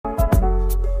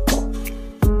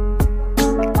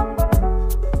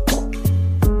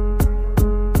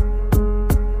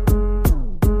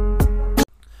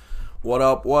What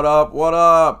up, what up, what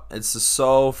up? It's the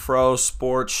SoFro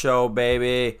Sports Show,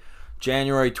 baby.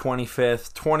 January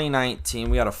 25th, 2019.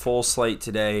 We got a full slate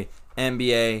today.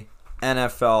 NBA,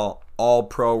 NFL,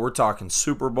 All-Pro. We're talking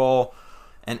Super Bowl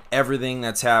and everything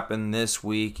that's happened this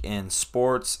week in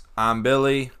sports. I'm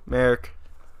Billy. Merrick.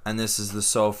 And this is the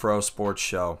SoFro Sports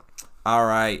Show. All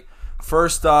right.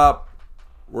 First up,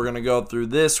 we're going to go through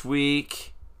this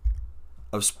week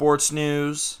of sports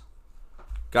news.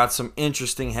 Got some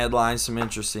interesting headlines, some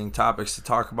interesting topics to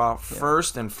talk about. Yeah.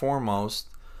 First and foremost,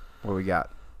 what we got?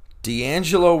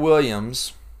 DeAngelo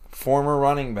Williams, former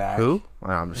running back. Who? Oh,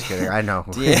 I'm just kidding. I know.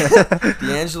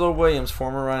 DeAngelo Williams,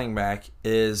 former running back,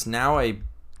 is now a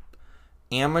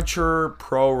amateur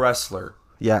pro wrestler.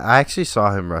 Yeah, I actually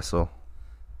saw him wrestle.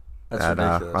 That's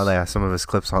ridiculous. Some of his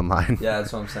clips online. Yeah,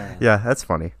 that's what I'm saying. Yeah, that's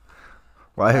funny.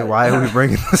 Why are we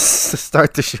bringing this to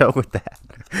start the show with that?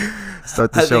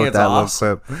 Start the show with that awesome.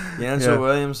 Little clip. DeAngelo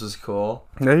Williams was cool.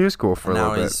 Yeah, he was cool for a little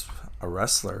bit. Now he's a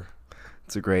wrestler.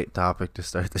 It's a great topic to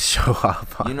start the show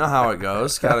off on. You know how it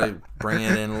goes. Got to bring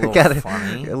it in a little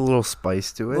funny. A little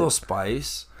spice to it. A little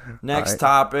spice. Next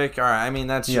topic. All right. I mean,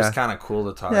 that's just kind of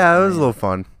cool to talk about. Yeah, it was a little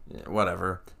fun. Yeah,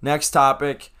 whatever. Next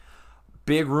topic.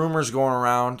 Big rumors going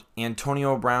around.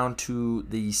 Antonio Brown to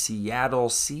the Seattle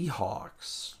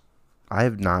Seahawks. I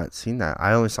have not seen that.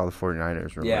 I only saw the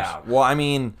 49ers rumors. Yeah. Well, I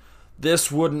mean, this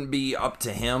wouldn't be up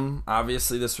to him.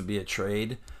 Obviously, this would be a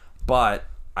trade. But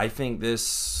I think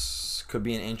this could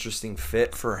be an interesting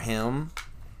fit for him.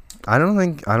 I don't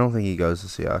think he goes to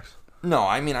Seahawks. No,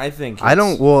 I mean, I think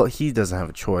well, he doesn't have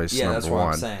a choice. Yeah, that's what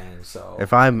one. I'm saying. So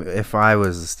if I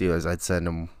was the Steelers, I'd send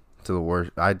him to the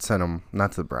worst. I'd send him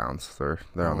not to the Browns. They're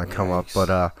on the come up,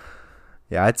 but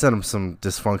yeah, I'd send him some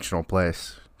dysfunctional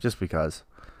place just because,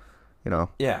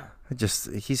 Yeah.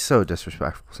 He's so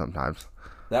disrespectful sometimes.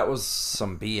 That was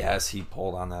some BS he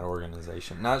pulled on that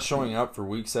organization. Not showing up for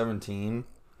Week 17.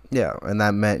 Yeah, and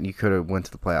that meant you could have went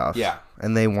to the playoffs. Yeah.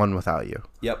 And they won without you.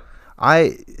 Yep.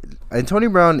 Antonio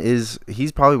Brown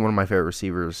he's probably one of my favorite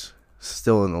receivers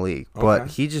still in the league. Okay. But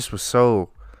he just was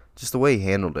just the way he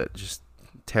handled it, just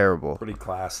terrible. Pretty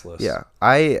classless. Yeah.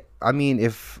 I mean,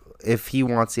 if he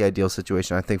wants the ideal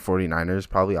situation, I think 49ers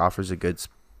probably offers a good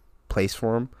place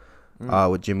for him.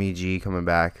 With Jimmy G coming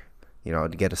back, to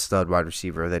get a stud wide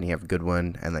receiver. Then you have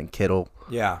Goodwin and then Kittle.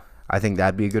 Yeah. I think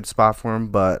that'd be a good spot for him.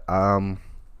 But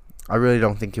I really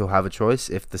don't think he'll have a choice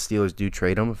if the Steelers do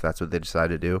trade him, if that's what they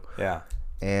decide to do. Yeah.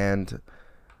 And,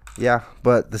 yeah.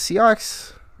 But the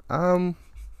Seahawks,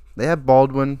 they have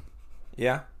Baldwin.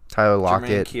 Yeah. Tyler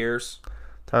Lockett. Kears.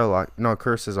 No,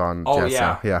 Curse is on Jets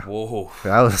now. Yeah. Whoa.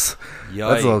 That's a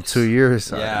little 2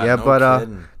 years. Yeah, but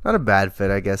not a bad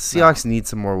fit, I guess. Seahawks need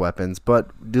some more weapons,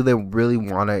 but do they really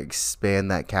want to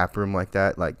expand that cap room like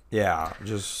that? Yeah,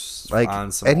 just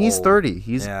on some he's 30.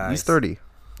 He's 30.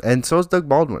 And so is Doug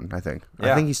Baldwin, I think.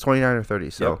 Yeah. I think he's 29 or 30.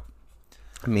 So, yep.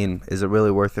 I mean, is it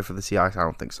really worth it for the Seahawks? I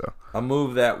don't think so. A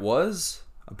move that was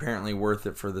apparently worth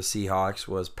it for the Seahawks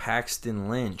was Paxton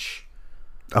Lynch.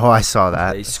 Oh, I saw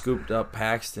that. They scooped up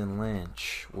Paxton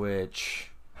Lynch, which...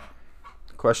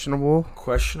 Questionable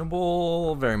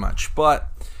very much. But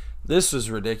this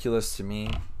was ridiculous to me.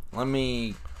 Let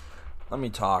me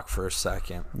talk for a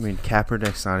second. I mean,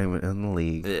 Kaepernick's not even in the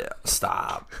league. Yeah,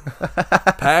 stop.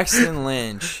 Paxton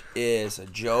Lynch is a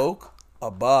joke, a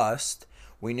bust.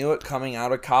 We knew it coming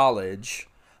out of college.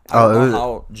 I don't know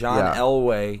how John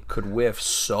Elway could whiff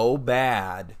so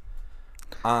bad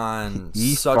on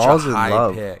such a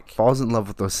high pick. Falls in love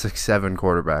with those 6'7"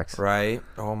 quarterbacks. Right?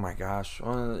 Oh, my gosh.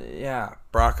 Yeah.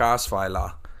 Brock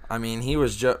Osweiler. I mean, he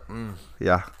was just...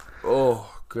 Yeah.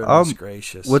 Oh, goodness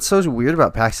gracious. What's so weird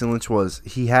about Paxton Lynch was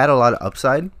he had a lot of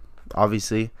upside,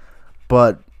 obviously,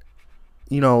 but,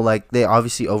 they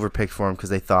obviously overpicked for him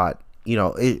because they thought,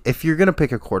 if you're going to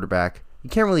pick a quarterback, you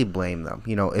can't really blame them.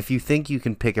 If you think you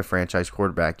can pick a franchise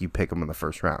quarterback, you pick him in the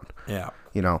first round. Yeah.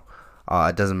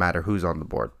 It doesn't matter who's on the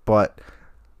board. But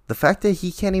the fact that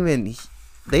he can't even...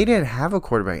 they didn't have a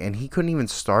quarterback, and he couldn't even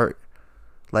start.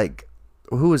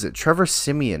 Who was it? Trevor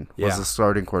Siemian was the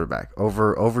starting quarterback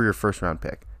over your first-round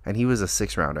pick. And he was a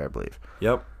 6th rounder, I believe.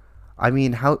 Yep. I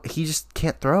mean, he just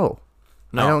can't throw.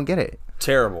 No. I don't get it.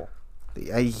 Terrible.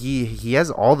 He has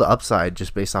all the upside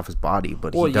just based off his body,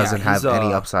 but he doesn't have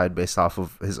any upside based off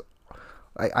of his...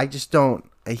 I just don't...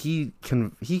 He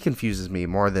confuses me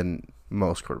more than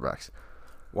most quarterbacks.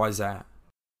 Why is that?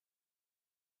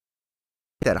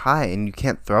 That high and you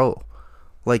can't throw.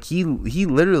 He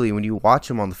literally, when you watch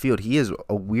him on the field, he has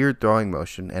a weird throwing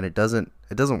motion and it doesn't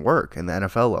work in the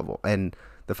NFL level. And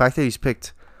the fact that he's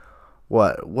picked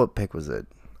what pick was it?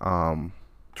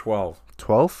 12.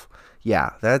 12?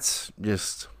 Yeah, that's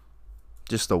just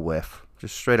just a whiff.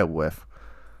 Just straight up whiff.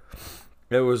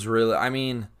 It was really, I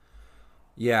mean,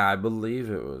 yeah, I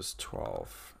believe it was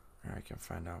 12. Here, I can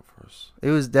find out for us. It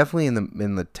was definitely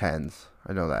in the tens.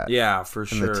 I know that. Yeah, for in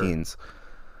sure. the teens.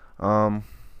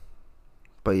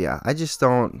 But yeah, I just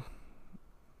don't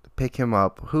pick him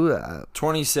up. Who?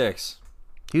 26.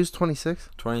 He was 26?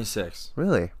 26.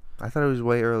 Really? I thought it was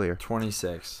way earlier.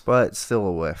 26. But still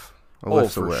a whiff. A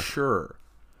whiff's a for whiff. sure.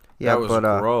 Yeah, that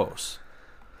was gross.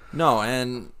 No,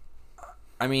 and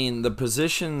I mean, the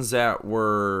positions that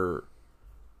were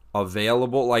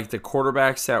available, like the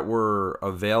quarterbacks that were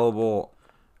available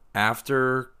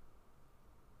after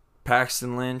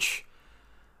Paxton Lynch,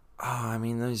 I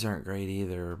mean, these aren't great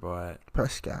either, but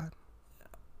Prescott.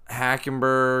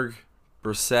 Hackenberg,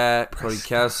 Brissett, Cody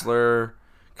Kessler,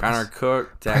 Connor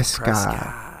Cook, Dak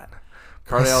Prescott,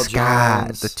 Cardale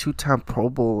Jones, the two-time Pro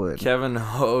Bowl, Kevin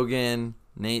Hogan,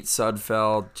 Nate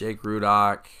Sudfeld, Jake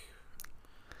Rudock,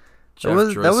 Jeff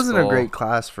that wasn't a Driscoll. great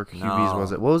class for QBs,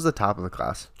 was it? What was the top of the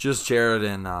class? Just Jared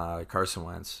and Carson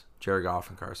Wentz. Jared Goff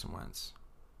and Carson Wentz.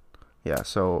 Yeah,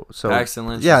 so Paxton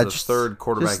Lynch yeah, is the third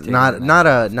quarterback. Just not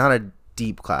a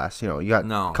deep class. You got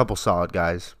No. a couple solid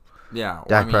guys. Yeah,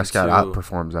 Dak Prescott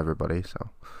outperforms everybody. So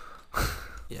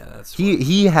yeah, that's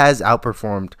he has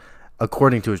outperformed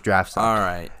according to his draft stock. all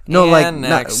right. No, and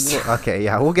next. Okay,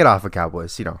 yeah, we'll get off of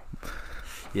Cowboys.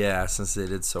 Yeah, since they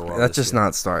did so well. Let's this just year.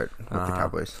 not start with the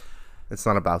Cowboys. It's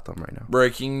not about them right now.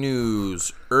 Breaking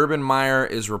news: Urban Meyer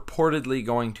is reportedly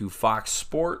going to Fox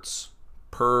Sports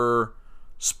per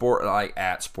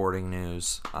at Sporting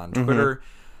News on Twitter.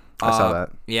 I saw that.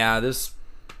 Yeah,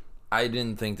 I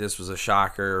didn't think this was a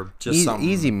shocker. Just something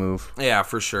easy move. Yeah,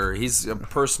 for sure. He's a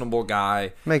personable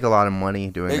guy. Make a lot of money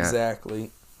doing that.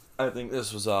 Exactly. I think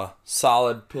this was a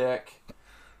solid pick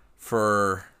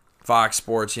for Fox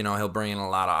Sports. He'll bring in a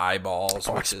lot of eyeballs.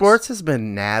 Fox Sports has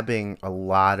been nabbing a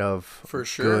lot of for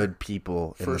sure good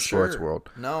people in the sports world.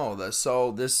 No,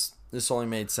 so this only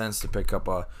made sense to pick up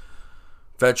a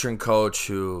veteran coach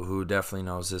who definitely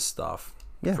knows his stuff.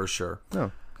 Yeah, for sure.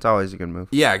 No, it's always a good move.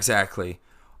 Yeah, exactly.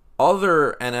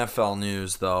 Other NFL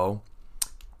news, though,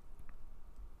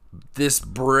 this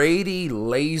Brady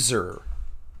laser.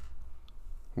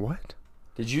 What?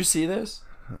 Did you see this?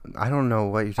 I don't know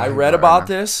what you're talking about. I read about right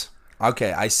now. this.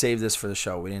 Okay, I saved this for the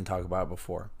show. We didn't talk about it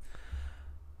before.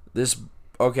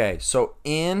 So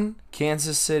in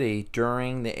Kansas City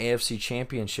during the AFC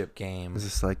Championship game. Is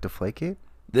this like Deflategate?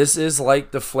 This is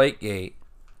like Deflategate.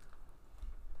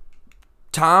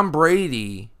 Tom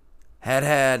Brady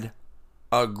had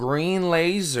a green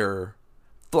laser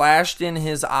flashed in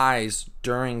his eyes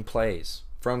during plays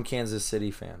from Kansas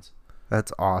City fans.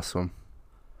 That's awesome.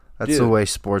 That's the way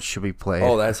sports should be played.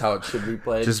 Oh, that's how it should be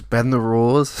played? Just bend the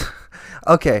rules.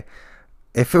 Okay,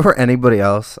 if it were anybody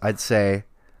else, I'd say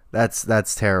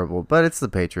that's terrible. But it's the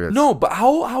Patriots. No, but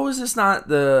how is this not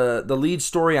the lead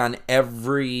story on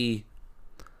every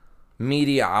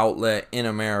media outlet in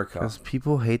America? Because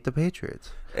people hate the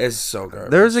Patriots. It's so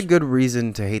garbage. There's a good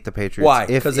reason to hate the Patriots. Why?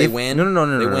 Because they win?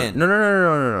 No. They win.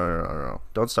 No.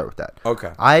 Don't start with that.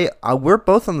 Okay. We're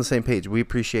both on the same page. We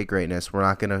appreciate greatness. We're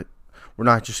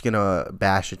not just gonna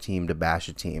bash a team to bash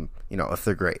a team. If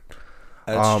they're great.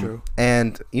 That's true.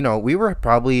 And we were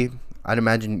probably. I'd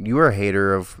imagine you were a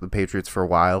hater of the Patriots for a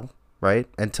while, right?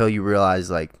 Until you realize,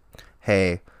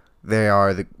 hey, they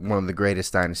are one of the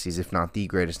greatest dynasties, if not the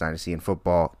greatest dynasty in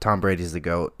football. Tom Brady's the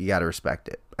GOAT. You got to respect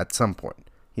it at some point,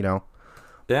 Yeah.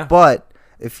 But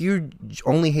if you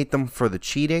only hate them for the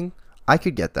cheating, I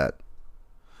could get that.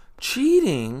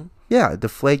 Cheating? Yeah,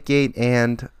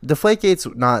 Deflategate's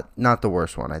not the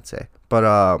worst one, I'd say. But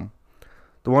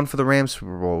the one for the Rams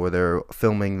Super Bowl where they're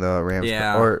filming the Rams,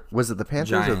 or was it the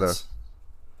Panthers or the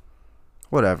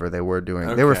whatever they were doing?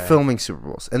 Okay. They were filming Super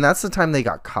Bowls, and that's the time they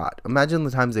got caught. Imagine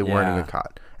the times they weren't even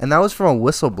caught, and that was from a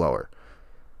whistleblower,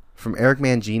 from Eric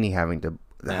Mangini having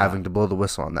to blow the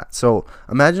whistle on that. So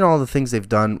imagine all the things they've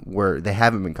done where they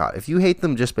haven't been caught. If you hate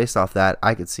them just based off that,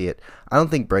 I could see it. I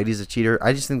don't think Brady's a cheater.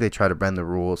 I just think they try to bend the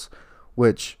rules,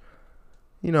 which,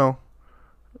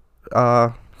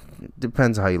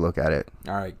 depends how you look at it.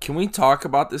 All right. Can we talk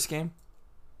about this game?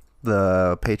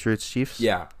 The Patriots Chiefs?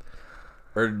 Yeah.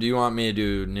 Or do you want me to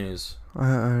do news? I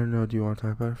don't know. Do you want to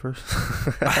talk about it first?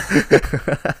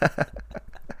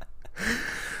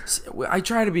 I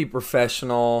try to be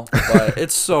professional, but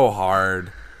it's so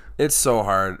hard. It's so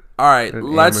hard. All right.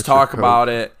 Let's talk about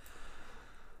it.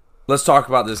 Let's talk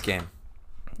about this game.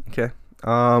 Okay.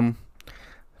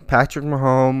 Patrick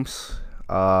Mahomes,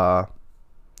 I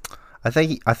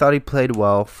thought he played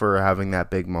well for having that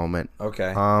big moment.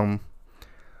 Okay.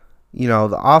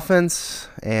 The offense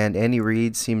and Andy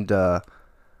Reid seemed to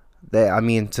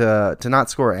To not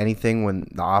score anything when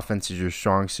the offense is your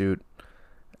strong suit,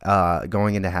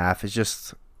 going into half is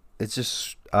just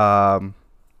not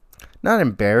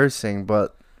embarrassing,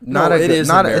 but it's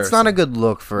not a good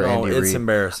look for Andy Reid. It's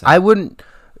embarrassing. I wouldn't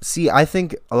see. I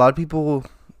think a lot of people.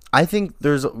 I think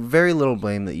there's very little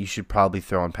blame that you should probably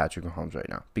throw on Patrick Mahomes right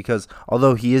now, because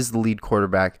although he is the lead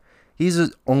quarterback, he's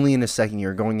only in his second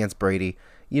year going against Brady.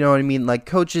 You know what I mean? Like,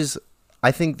 coaches,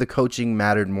 I think the coaching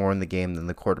mattered more in the game than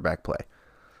the quarterback play.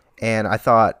 And I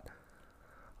thought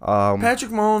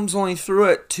Patrick Mahomes only threw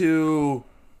it to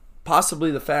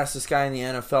possibly the fastest guy in the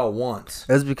NFL once.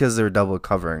 That's because they were double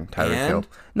covering Tyreek Hill.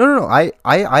 No.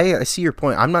 I see your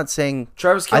point. I'm not saying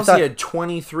Travis Kelce had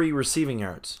 23 receiving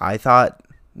yards. I thought,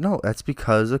 no, that's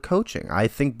because of coaching. I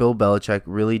think Bill Belichick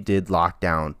really did lock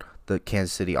down the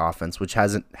Kansas City offense, which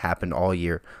hasn't happened all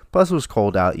year. Plus, it was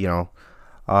cold out, you know.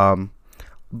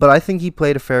 But I think he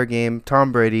played a fair game.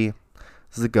 Tom Brady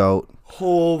is the GOAT.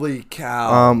 Holy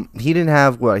cow. He didn't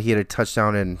have, he had a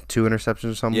touchdown and 2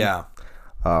 interceptions or something? Yeah.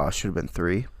 Should have been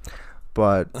 3.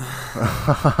 But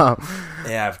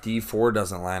yeah, if D4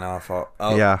 doesn't line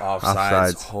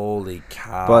offsides. Holy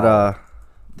cow. But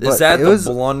is that the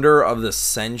blunder of the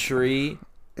century?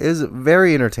 It was a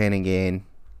very entertaining game.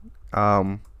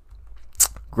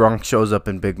 Gronk shows up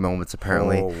in big moments,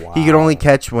 apparently. Oh, wow. He could only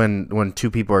catch when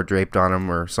 2 people are draped on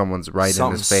him or someone's in his face.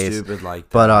 Something stupid like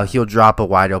that. But he'll drop a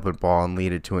wide open ball and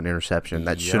lead it to an interception.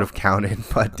 That should have counted,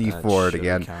 but D4'd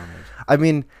again. I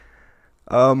mean,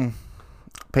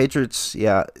 Patriots,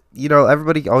 yeah. You know,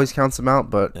 everybody always counts them out,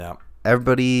 but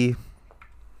everybody,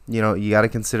 you know, you got to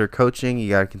consider coaching, you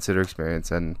got to consider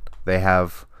experience, and they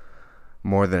have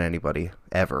more than anybody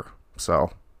ever.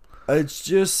 So it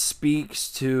just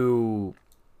speaks to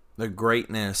the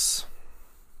greatness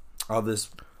of this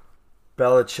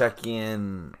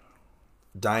Belichickian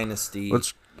dynasty,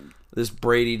 this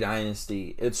Brady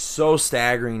dynasty. It's so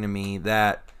staggering to me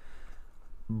that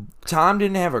Tom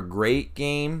didn't have a great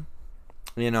game.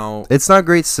 You know, it's not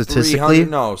great statistically,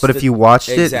 but if you watched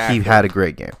it, he had a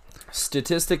great game.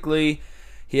 Statistically,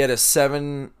 he had a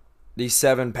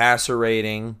 77 passer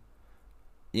rating.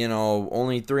 You know,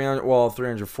 only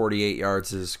 348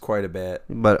 yards is quite a bit.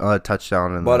 But a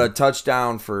touchdown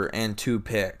and 2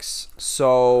 picks.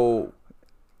 So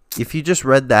if you just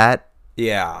read that,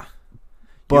 yeah,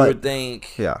 but, you would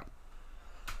think, yeah.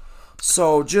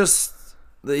 So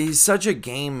he's such a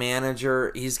game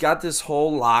manager. He's got this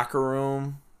whole locker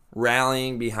room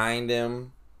rallying behind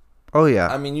him. Oh yeah.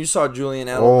 I mean, you saw Julian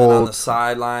Edelman on the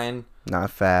sideline.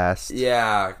 Not fast.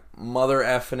 Yeah, mother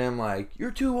effing him like, you're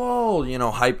too old, you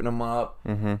know, hyping him up.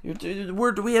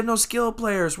 Mm-hmm. We have no skill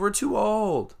players. We're too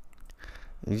old.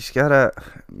 You just gotta. I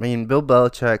mean, Bill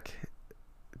Belichick,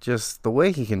 just the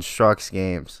way he constructs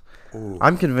games. Ooh.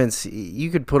 I'm convinced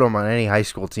you could put him on any high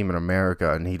school team in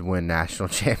America and he'd win national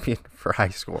champion for high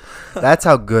school. That's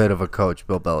how good of a coach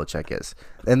Bill Belichick is,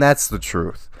 and that's the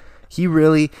truth. He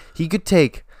could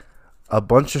take a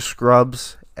bunch of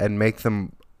scrubs and make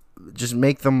them.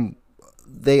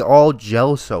 They all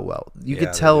gel so well. You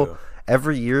could tell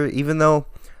every year, even though,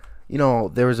 you know,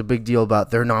 there was a big deal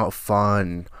about they're not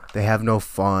fun. They have no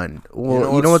fun.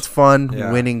 Well, you know what's fun?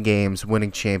 Yeah. Winning games,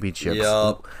 winning championships.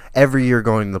 Yep. Every year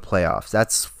going to the playoffs.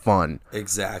 That's fun.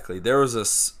 Exactly. There was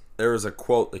a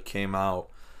quote that came out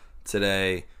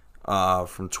today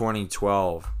from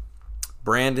 2012.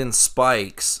 Brandon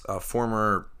Spikes, a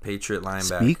former Patriot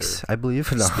linebacker. Speaks, I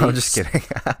believe. No, I'm just kidding.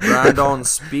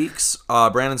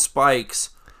 Brandon Spikes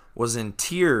was in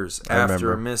tears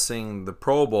after missing the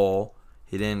Pro Bowl.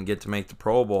 He didn't get to make the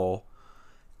Pro Bowl.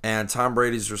 And Tom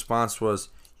Brady's response was,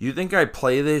 "You think I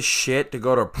play this shit to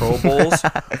go to Pro Bowls?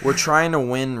 We're trying to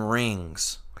win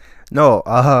rings." No.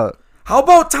 How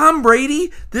about Tom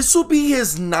Brady? This will be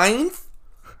his ninth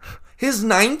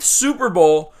Super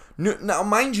Bowl. Now,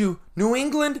 mind you, New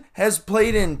England has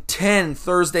played in 10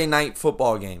 Thursday night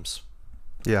football games.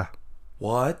 Yeah.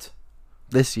 What?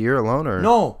 This year alone, or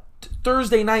no?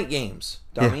 Thursday night games,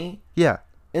 dummy. Yeah.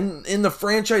 In the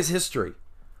franchise history.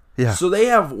 Yeah. So they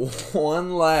have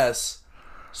one less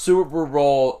Super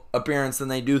Bowl appearance than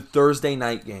they do Thursday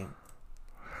night game.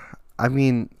 I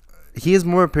mean, he has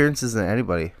more appearances than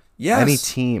anybody. Yes. Any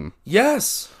team.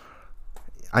 Yes.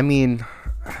 I mean,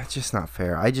 it's just not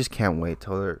fair. I just can't wait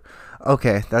till they're...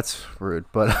 Okay, that's rude,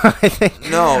 but I think...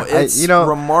 No, it's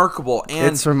remarkable.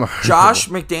 And it's remarkable. Josh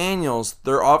McDaniels,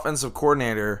 their offensive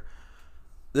coordinator,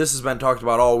 this has been talked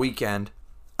about all weekend.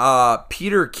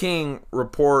 Peter King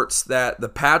reports that the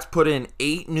Pats put in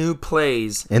 8 new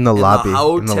plays in the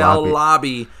hotel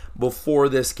lobby before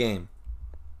this game.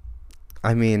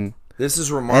 I mean... This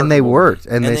is remarkable. And they worked.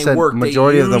 And they said worked.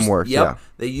 majority of them worked. Yep. Yeah.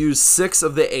 They used 6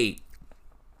 of the 8.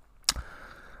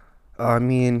 I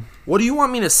mean, what do you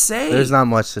want me to say? There's not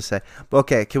much to say. But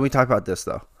okay, can we talk about this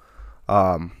though?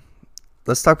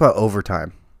 Let's talk about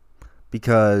overtime,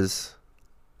 because.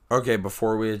 Okay,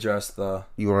 before we adjust the.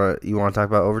 You want to talk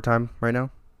about overtime right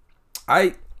now?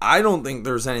 I don't think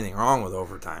there's anything wrong with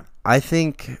overtime. I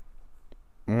think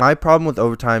my problem with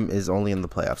overtime is only in the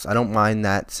playoffs. I don't mind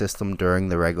that system during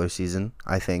the regular season.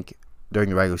 I think during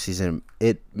the regular season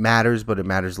it matters, but it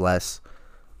matters less.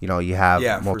 You know, you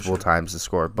have multiple times to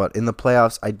score. But in the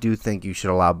playoffs, I do think you should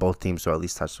allow both teams to at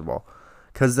least touch the ball.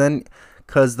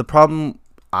 Because the problem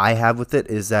I have with it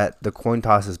is that the coin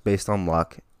toss is based on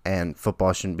luck, and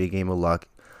football shouldn't be a game of luck.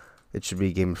 It should be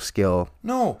a game of skill.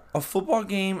 No, a football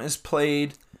game is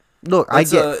played. Look,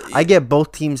 I get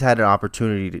both teams had an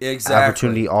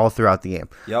opportunity all throughout the game.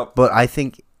 Yep. But I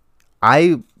think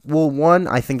I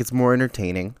think it's more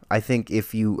entertaining. I think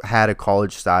if you had a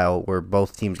college style where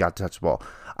both teams got to touch the ball,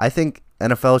 I think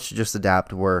NFL should just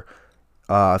adapt where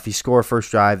if you score a first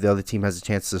drive, the other team has a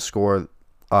chance to score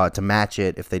to match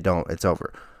it. If they don't, it's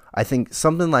over. I think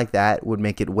something like that would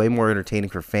make it way more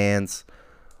entertaining for fans.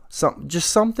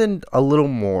 Just something a little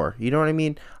more. You know what I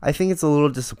mean? I think it's a little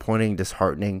disappointing,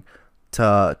 disheartening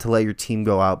to let your team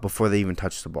go out before they even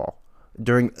touch the ball.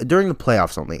 During the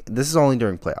playoffs only. This is only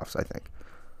during playoffs, I think.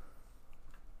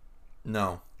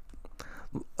 No.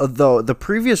 Though the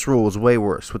previous rule was way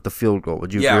worse with the field goal.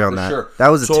 Would you agree on that? Sure. That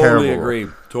was a terrible rule.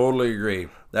 Totally agree.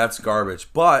 That's garbage.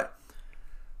 But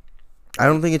I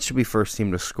don't think it should be first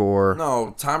team to score.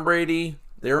 No, Tom Brady,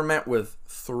 they were met with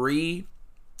 3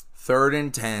 third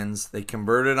and 10s. They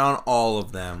converted on all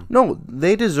of them. No,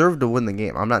 they deserve to win the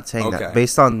game. I'm not saying that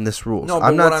based on this rules. No,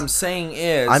 but what I'm saying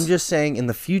is, I'm just saying in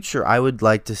the future I would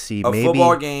like to see a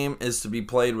football game is to be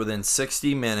played within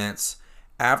 60 minutes.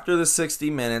 After the 60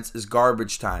 minutes is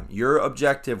garbage time. Your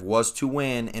objective was to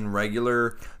win in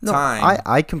regular time.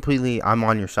 I'm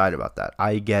on your side about that.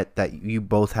 I get that you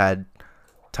both had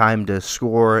time to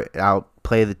score,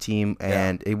 outplay the team,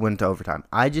 and it went to overtime.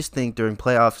 I just think during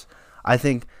playoffs, I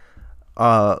think,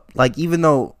 even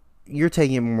though you're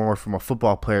taking it more from a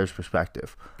football player's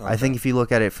perspective, I think if you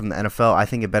look at it from the NFL, I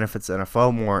think it benefits the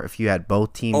NFL more if you had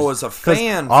both teams. Oh, as a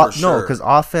fan, for sure. No, because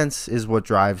offense is what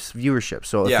drives viewership.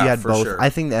 So if you had both, sure. I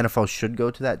think the NFL should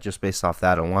go to that just based off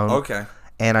that alone. Okay.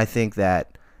 And I think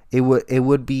that it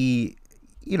would be,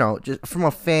 just from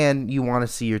a fan, you want to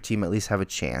see your team at least have a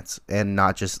chance and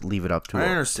not just leave it up to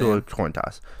a coin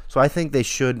toss. So I think they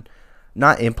should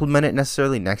not implement it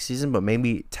necessarily next season, but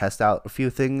maybe test out a few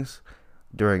things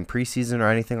during preseason or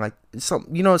anything like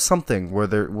something where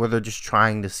they're just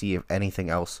trying to see if anything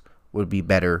else would be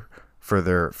better for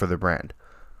their brand.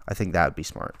 I think that would be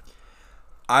smart.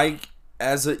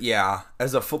 As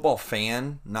a football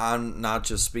fan, not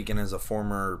just speaking as a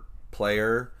former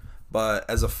player, but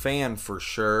as a fan for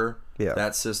sure. Yeah.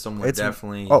 That system would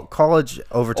definitely. Oh, college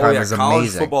overtime is amazing. College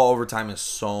football overtime is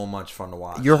so much fun to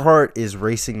watch. Your heart is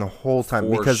racing the whole time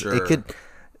because it could.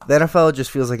 The NFL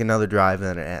just feels like another drive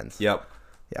and then it ends. Yep.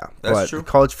 Yeah, that's true.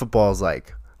 College football is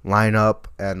like line up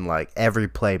and like every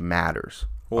play matters.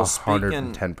 Well,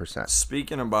 110%.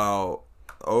 Speaking about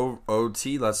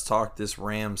OT, let's talk this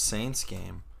Rams Saints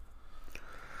game.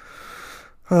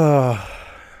 Oh,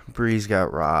 Breeze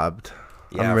got robbed.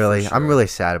 Yeah, I'm really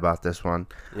sad about this one.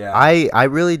 Yeah. I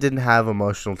really didn't have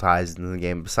emotional ties in the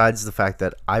game besides the fact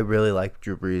that I really liked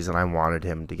Drew Brees and I wanted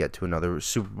him to get to another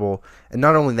Super Bowl. And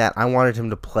not only that, I wanted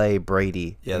him to play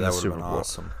Brady in the Super Bowl.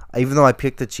 Awesome. Even though I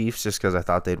picked the Chiefs just because I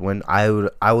thought they'd win,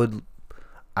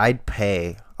 I'd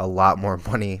pay a lot more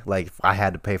money. Like if I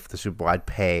had to pay for the Super Bowl, I'd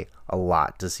pay a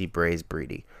lot to see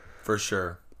Brady. For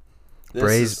sure.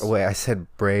 I said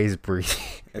Breeze Brady.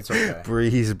 It's okay.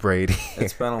 Breeze Brady.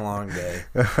 It's been a long day.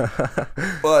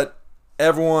 But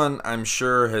everyone, I'm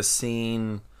sure, has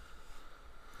seen,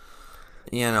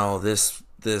 this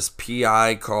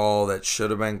PI call that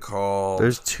should have been called.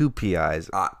 There's 2 PIs.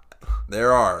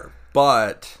 There are.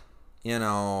 But,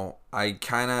 I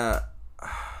kind of...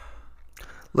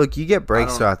 Look, you get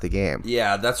breaks throughout the game.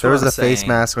 Yeah, that's what I'm saying. There was a face saying.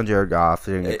 mask on Jared Goff.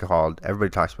 They didn't get called. Everybody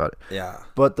talks about it. Yeah.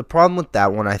 But the problem with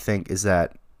that one, I think, is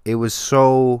that it was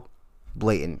so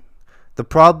blatant. The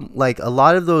problem, like a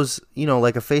lot of those,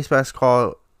 like a face mask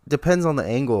call depends on the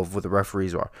angle of what the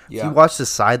referees are. Yeah. If you watch the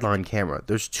sideline camera,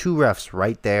 there's 2 refs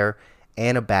right there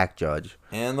and a back judge.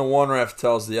 And the one ref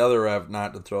tells the other ref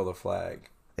not to throw the flag.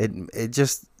 It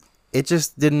just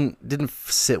didn't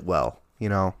sit well,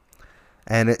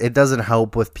 And it doesn't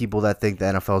help with people that think the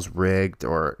NFL's rigged,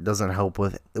 or it doesn't help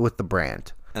with the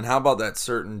brand. And how about that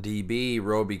certain DB,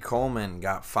 Roby Coleman,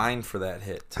 got fined for that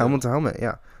hit, too? Helmet to helmet,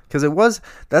 yeah. Because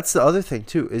that's the other thing,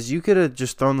 too, is you could have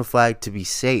just thrown the flag to be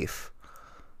safe.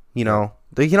 You know,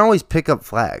 they can always pick up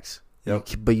flags. Yep.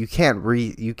 But you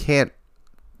can't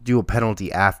do a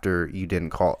penalty after you didn't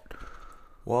call it.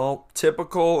 Well,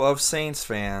 typical of Saints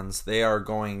fans, they are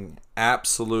going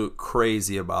absolute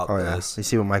crazy about this. You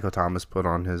see what Michael Thomas put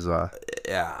on his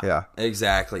Yeah,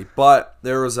 exactly. But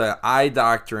there was an eye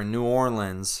doctor in New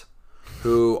Orleans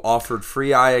who offered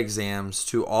free eye exams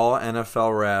to all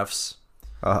NFL refs.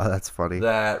 Oh, that's funny.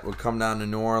 That would come down to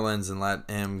New Orleans and let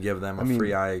him give them a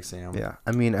free eye exam. Yeah,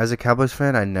 I mean, as a Cowboys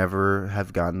fan, I never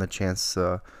have gotten the chance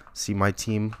to see my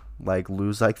team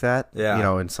lose like that. Yeah. You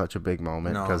know, in such a big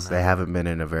moment because they haven't been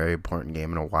in a very important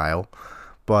game in a while.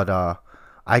 But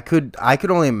I could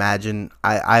only imagine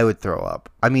I would throw up.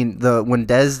 I mean, when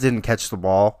Dez didn't catch the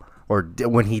ball, or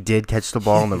when he did catch the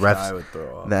ball, and the refs, I would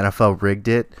throw up. The NFL rigged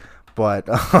it. But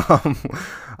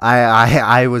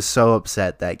I was so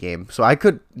upset that game. So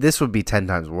this would be 10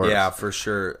 times worse. Yeah, for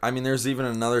sure. I mean, there's even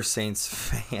another Saints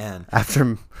fan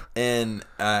in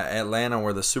Atlanta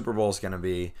where the Super Bowl is going to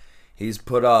be. He's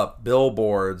put up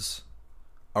billboards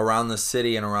around the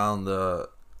city and around the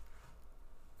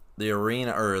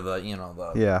arena or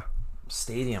the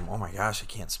stadium. Oh my gosh, I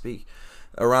can't speak.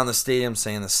 Around the stadium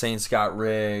saying the Saints got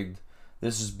rigged.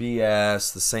 This is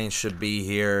BS. The Saints should be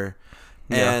here.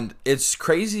 Yeah. And it's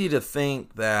crazy to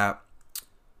think that,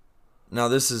 now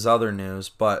this is other news,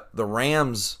 but the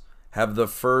Rams have the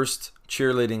first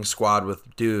cheerleading squad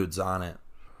with dudes on it.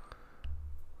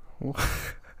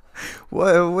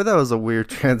 Well, that was a weird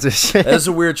transition. That's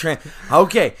a weird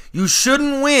Okay, you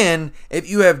shouldn't win if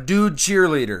you have dude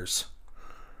cheerleaders.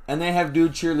 And they have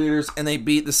dude cheerleaders, and they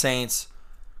beat the Saints.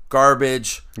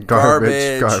 Garbage.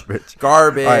 Right,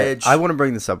 I want to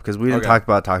bring this up because we didn't talk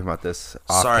about this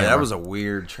off Sorry, camera. that was a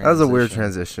weird transition. That was a weird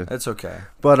transition. That's okay.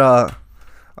 But,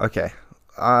 okay.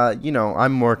 You know,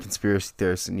 I'm more conspiracy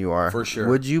theorist than you are. For sure.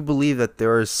 Would you believe that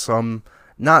there is some,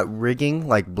 not rigging,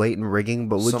 like blatant rigging,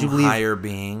 but would you believe higher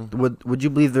being? Would you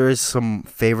believe there is some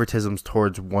favoritisms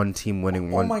towards one team winning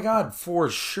one? Oh my God, for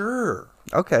sure.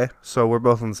 Okay, so we're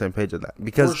both on the same page on that.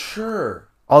 Because for sure.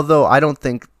 Although I don't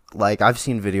think, I've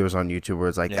seen videos on YouTube where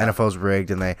it's NFL's rigged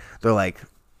and they're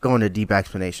going to deep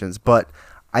explanations, but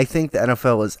I think the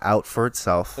NFL is out for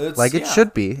itself. It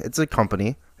should be. It's a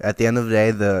company. At the end of the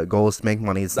day, the goal is to make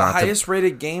money. It's the highest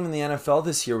rated game in the NFL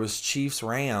this year was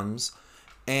Chiefs-Rams,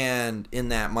 and in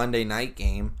that Monday night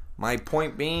game, my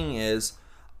point being is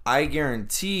I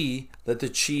guarantee that the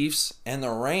Chiefs and the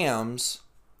Rams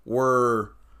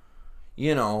were,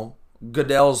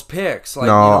 Goodell's picks.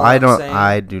 No, I don't.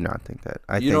 I do not think that.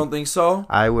 You don't think so?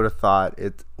 I would have thought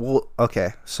it. Well,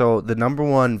 okay. So the number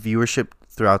one viewership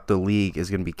throughout the league is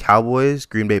going to be Cowboys,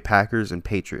 Green Bay Packers, and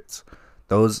Patriots.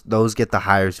 Those get the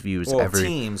highest views every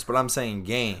teams, but I'm saying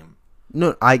game.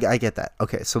 No, I get that.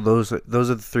 Okay, so those are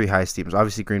the three highest teams.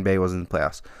 Obviously, Green Bay wasn't in the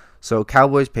playoffs. So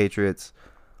Cowboys, Patriots.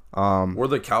 Were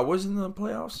the Cowboys in the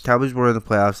playoffs? Cowboys were in the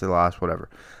playoffs. They lost. Whatever.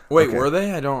 Wait, were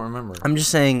they? I don't remember. I'm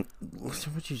just saying.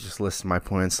 Would you just listen to my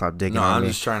point and stop digging on me? No, I'm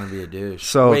just trying to be a douche.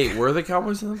 So wait, were the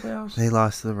Cowboys in the playoffs? They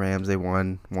lost to the Rams. They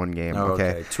won one game. Oh,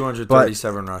 okay.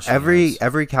 237 rushing yards.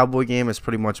 Every Cowboy game is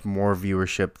pretty much more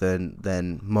viewership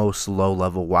than most low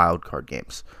level wild card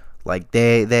games.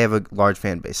 They have a large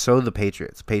fan base. So do the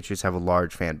Patriots. Patriots have a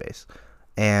large fan base,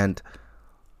 and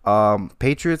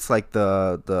Patriots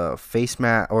the face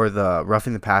mat or the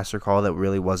roughing the passer call that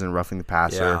really wasn't roughing the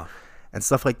passer, and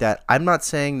stuff like that. I'm not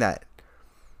saying that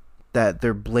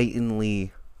they're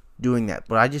blatantly doing that,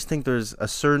 but I just think there's a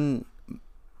certain,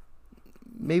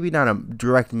 maybe not a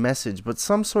direct message, but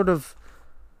some sort of,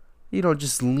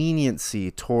 just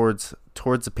leniency towards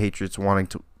the Patriots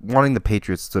wanting the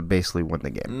Patriots to basically win the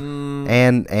game,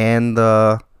 and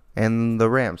the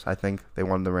Rams. I think they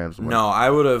wanted the Rams to win. No, I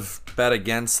would have bet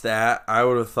against that. I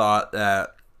would have thought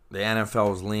that the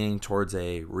NFL was leaning towards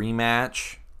a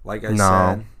rematch, like I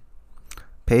said.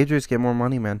 Patriots get more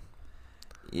money, man.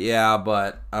 Yeah,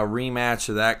 but a rematch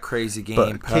of that crazy game.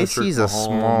 But KC's a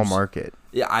small market.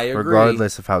 Yeah, I agree.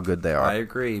 Regardless of how good they are. I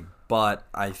agree. But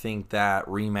I think that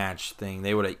rematch thing,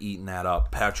 they would have eaten that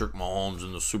up. Patrick Mahomes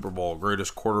in the Super Bowl,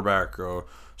 greatest quarterback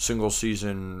single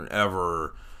season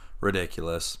ever.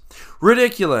 Ridiculous.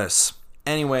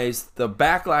 Anyways, the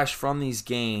backlash from these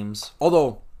games,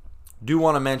 although do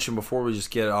want to mention before we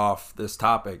just get off this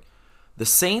topic, the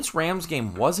Saints-Rams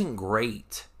game wasn't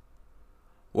great.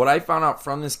 What I found out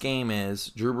from this game is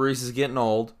Drew Brees is getting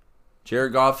old.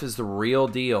 Jared Goff is the real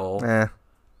deal.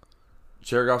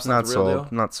 Jared Goff's not the real deal?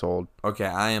 Not sold. Okay,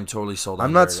 I am totally sold on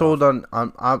I'm not sold on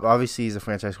obviously he's a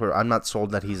franchise quarterback. I'm not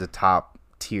sold that he's a top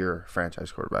tier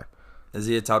franchise quarterback. Is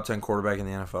he a top 10 quarterback in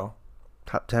the NFL?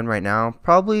 Top 10 right now?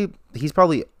 Probably. He's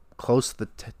probably close to the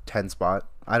 10 spot.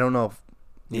 I don't know if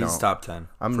He's top 10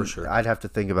 for sure. I'd have to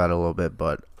think about it a little bit,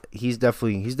 but he's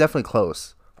definitely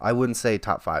close. I wouldn't say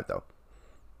top 5 though.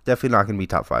 Definitely not going to be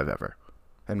top 5 ever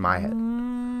in my head.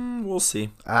 We'll see.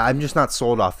 I'm just not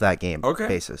sold off that game Okay.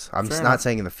 basis. I'm Fair just enough. not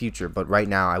saying in the future, but right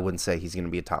now I wouldn't say he's going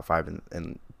to be a top 5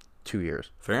 in 2 years.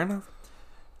 Fair enough.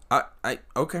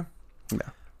 Okay. Yeah.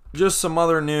 Just some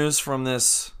other news from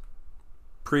this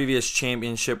previous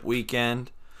championship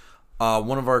weekend.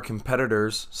 One of our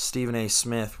competitors, Stephen A.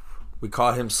 Smith, we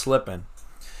caught him slipping.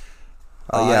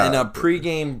 Yeah. In a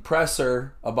pregame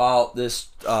presser about this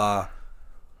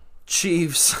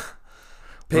Chiefs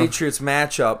Patriots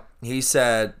matchup, he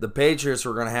said the Patriots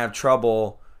were going to have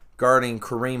trouble guarding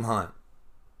Kareem Hunt.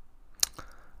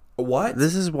 What?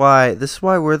 This is why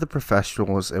we're the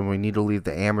professionals, and we need to leave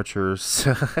the amateurs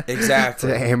Exactly.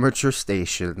 to amateur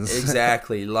stations.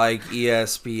 Exactly, like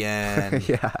ESPN,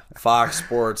 Yeah. Fox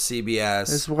Sports, CBS.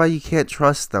 This is why you can't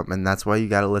trust them, and that's why you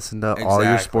got to listen to all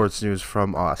your Exactly. sports news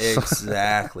from us.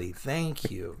 Exactly.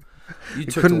 Thank you. You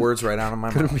took the words right out of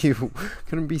my mouth.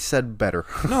 Couldn't be said better.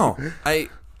 No,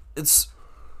 it's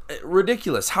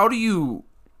ridiculous. How do you?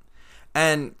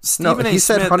 And Stephen A. he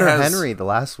said Smith Hunter has, Henry the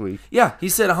last week. Yeah, he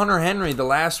said Hunter Henry the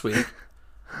last week.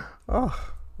 Oh,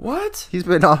 What? he's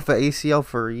been off of ACL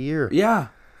for a year. Yeah.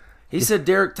 He said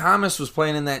Derek Thomas was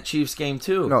playing in that Chiefs game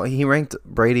too. No, he ranked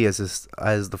Brady as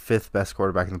the 5th best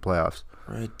quarterback in the playoffs.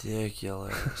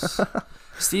 Ridiculous.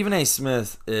 Stephen A.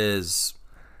 Smith is.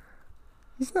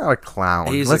 He's not a clown.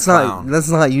 He's let's a clown. Let's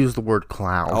not use the word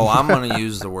clown. Oh, I'm going to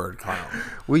use the word clown.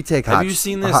 We take. Have you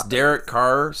seen this Derek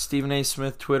Carr, Stephen A.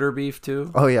 Smith Twitter beef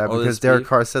too? Oh yeah, this because Derek beef?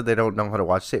 Carr said they don't know how to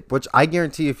watch tape. Which I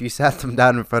guarantee, if you sat them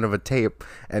down in front of a tape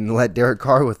and let Derek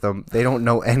Carr with them, they don't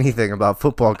know anything about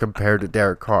football compared to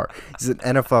Derek Carr. He's an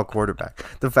NFL quarterback.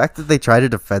 The fact that they try to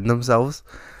defend themselves,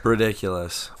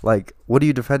 Ridiculous. like, what are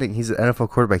you defending? He's an NFL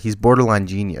quarterback. He's borderline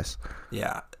genius.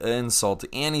 Yeah,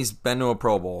 insulting. And he's been to a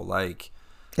Pro Bowl. Like,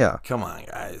 Yeah, come on,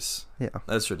 guys. yeah.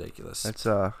 That's ridiculous. That's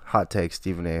a hot take,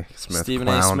 Stephen A. Smith. Stephen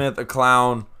clown. A. Smith, a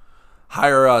clown.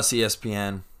 Hire us,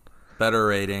 ESPN. Better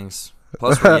ratings.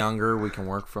 Plus, we're younger. We can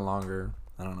work for longer.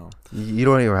 I don't know. You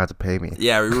don't even have to pay me.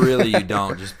 Yeah, really, you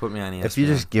don't. Just put me on ESPN. If you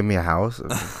just give me a house,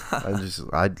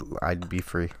 I'd be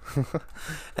free.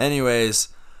 Anyways,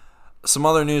 some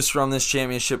other news from this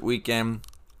championship weekend.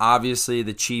 Obviously,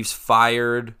 the Chiefs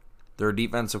fired their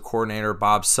defensive coordinator,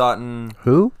 Bob Sutton.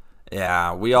 Who?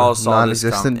 Yeah, we all saw this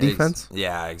Non-existent defense?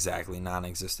 Yeah, exactly.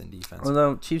 Non-existent defense. Well,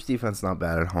 no, Chiefs defense not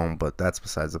bad at home, but that's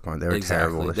besides the point. They were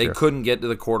terrible this They year. couldn't get to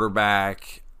the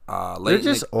quarterback. They're Late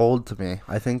just old to me.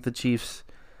 I think the Chiefs.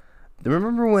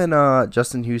 Remember when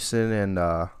Justin Houston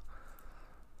and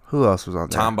who else was on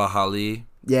there? Tamba Hali.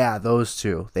 Yeah, those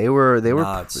two. They were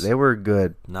Nuts.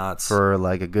 good Nuts. for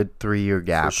like a good 3-year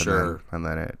gap, For sure. and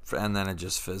then it. And then it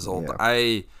just fizzled.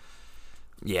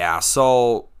 Yeah.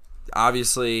 So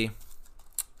obviously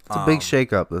It's a big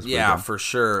shakeup this yeah, weekend. for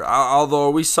sure. Although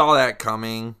we saw that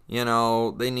coming,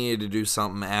 they needed to do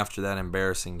something after that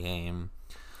embarrassing game.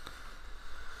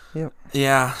 Yep.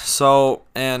 Yeah, so,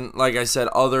 and like I said,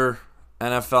 other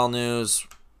NFL news,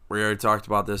 we already talked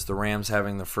about this, the Rams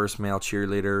having the first male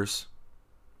cheerleaders.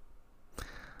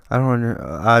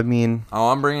 I mean, Oh,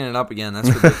 I'm bringing it up again. That's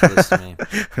ridiculous to me.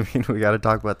 we got to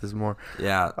talk about this more.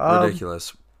 Yeah,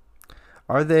 ridiculous.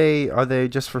 Are they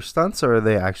just for stunts, or are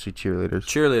they actually cheerleaders?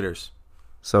 Cheerleaders.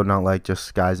 So not like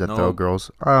just guys that throw Nope.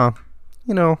 girls.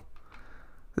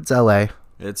 It's LA.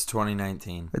 It's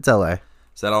 2019. It's LA.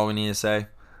 Is that all we need to say?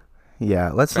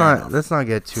 Yeah, let's Fair not enough. let's not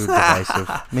get too divisive.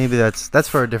 Maybe that's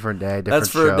for a different day, different That's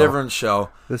for show. a different show.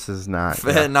 This is not.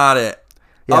 Yeah. Not it.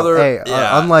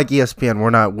 Yeah, unlike ESPN, we're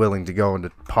not willing to go into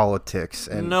politics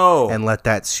and let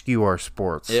that skew our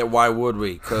sports. Why would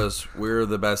we? Because we're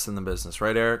the best in the business.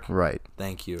 Right, Eric? Right.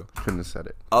 Thank you. Couldn't have said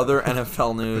it. Other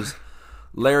NFL news.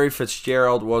 Larry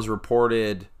Fitzgerald was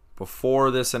reported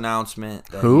before this announcement.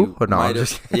 That Who? he No, I'm might have-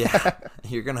 just Yeah.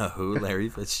 You're going to who Larry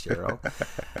Fitzgerald?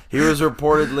 He was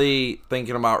reportedly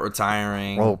thinking about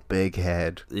retiring. Oh, big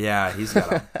head. Yeah, he's got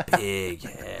a big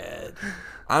head.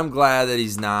 I'm glad that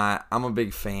he's not. I'm a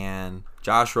big fan.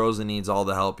 Josh Rosen needs all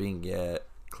the help he can get.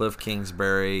 Cliff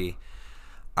Kingsbury.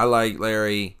 I like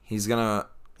Larry. He's a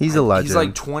legend. He's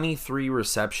like 23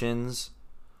 receptions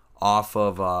off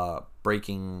of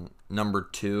breaking number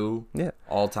 2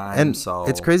 all time. And so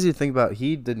it's crazy to think about.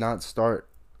 He did not start.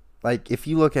 Like, if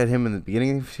you look at him in the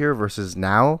beginning of the year versus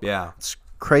now, it's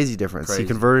crazy difference. Crazy. He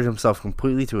converted himself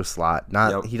completely to a slot.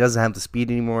 He doesn't have the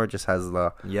speed anymore. Just has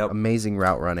the amazing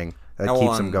route running. that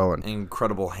keeps him going.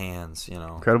 Incredible hands,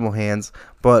 Incredible hands.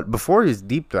 But before he's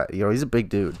deep threat, he's a big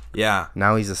dude. Yeah.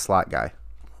 Now he's a slot guy,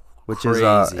 which Crazy.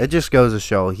 is it just goes to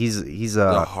show he's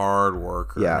a hard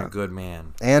worker and a good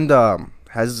man. And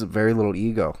has very little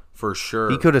ego. For sure.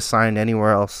 He could have signed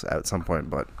anywhere else at some point,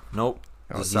 but nope.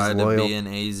 Decided to be in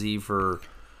AZ for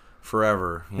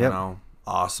forever. You know,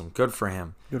 awesome. Good for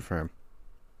him. Good for him.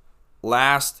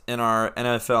 Last in our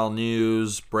NFL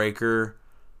news breaker,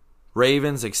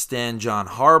 Ravens extend John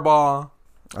Harbaugh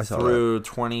through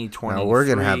 2023. Now we're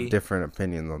gonna have different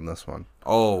opinions on this one.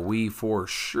 Oh, we for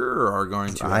sure are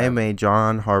going to. I am a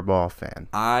John Harbaugh fan.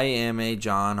 I am a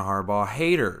John Harbaugh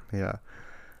hater. Yeah.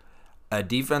 A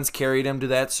defense carried him to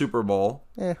that Super Bowl.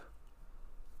 Yeah.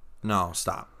 No,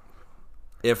 stop.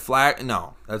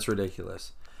 No, that's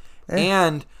ridiculous.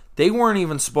 And they weren't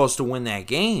even supposed to win that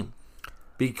game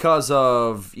because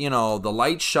of, the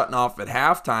lights shutting off at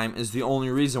halftime is the only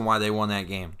reason why they won that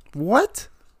game. What?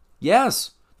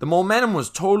 Yes. The momentum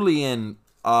was totally in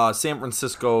San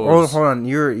Francisco's hold on.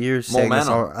 You're saying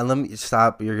momentum. this all, let me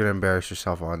stop. You're going to embarrass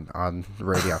yourself on the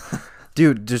radio.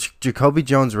 Dude, Jacoby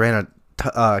Jones ran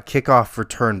a kickoff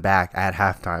return back at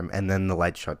halftime, and then the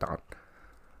lights shut down.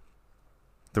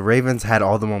 The Ravens had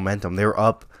all the momentum. They were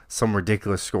up some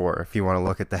ridiculous score if you want to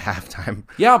look at the halftime.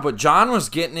 Yeah, but Jim was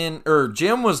getting in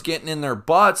their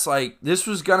butts. Like, this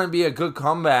was going to be a good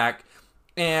comeback,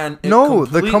 and it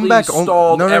the comeback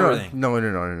stalled everything. No.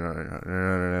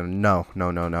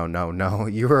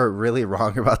 You are really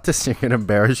wrong about this. You're going to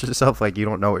embarrass yourself like you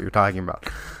don't know what you're talking about.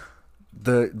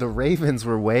 The Ravens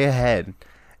were way ahead,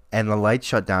 and the lights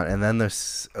shut down, and then the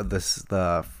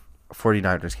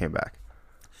 49ers came back.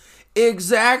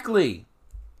 Exactly.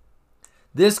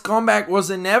 This comeback was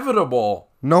inevitable.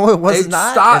 No, it was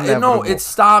not inevitable. No, it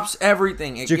stops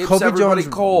everything. It Jacoby gets everybody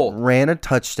Jones cold. Ran a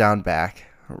kickback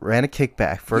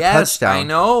for a touchdown. I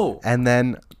know. And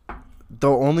then the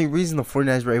only reason the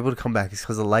 49ers were able to come back is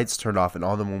because the lights turned off and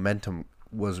all the momentum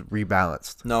was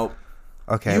rebalanced. Nope.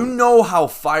 Okay. You know how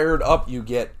fired up you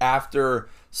get after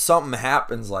something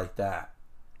happens like that.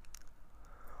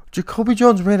 Jacoby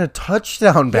Jones ran a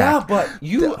touchdown back. Yeah, but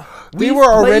they were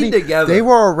already together. They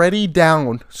were already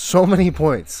down so many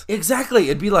points. Exactly.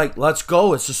 It'd be like, let's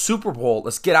go. It's a Super Bowl.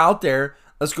 Let's get out there.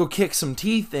 Let's go kick some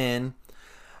teeth in.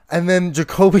 And then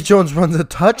Jacoby Jones runs a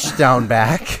touchdown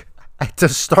back to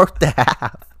start the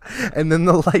half. And then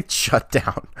the lights shut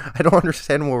down. I don't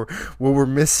understand what we're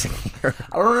missing here.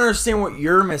 I don't understand what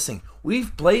you're missing.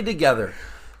 We've played together.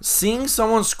 Seeing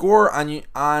someone score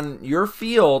on your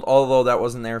field, although that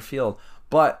wasn't their field,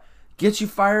 but gets you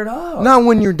fired up. Not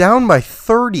when you're down by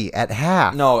 30 at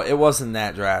half. No, it wasn't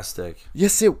that drastic.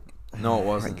 Yes, it. No, it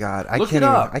wasn't. Oh my God,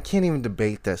 I can't even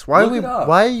debate this. Why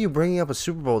are you bringing up a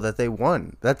Super Bowl that they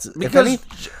won?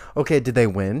 Okay, did they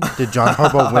win? Did John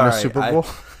Harbaugh win a Super Bowl?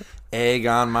 Egg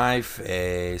on my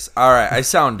face. All right, I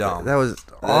sound dumb. That was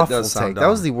awful take. That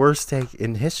was the worst take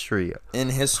in history. In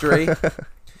history?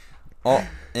 Oh,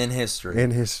 in history.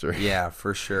 In history. Yeah,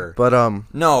 for sure. But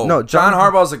no, John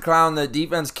Harbaugh's a clown. The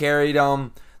defense carried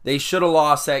him. They should have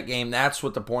lost that game. That's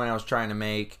what the point I was trying to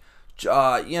make.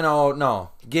 No.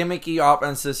 Gimmicky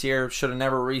offense this year. Should have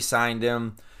never re-signed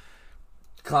him.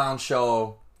 Clown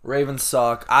show. Ravens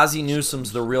suck. Ozzie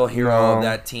Newsome's the real hero of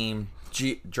that team.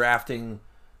 Drafting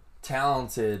a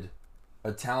talented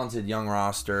young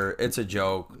roster. It's a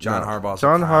joke. John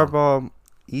Harbaugh,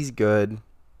 he's good.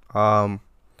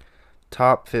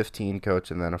 Top 15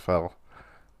 coach in the NFL.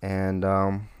 And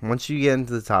once you get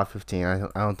into the top 15, I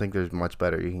don't think there's much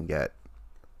better you can get.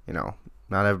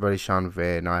 Not everybody's Sean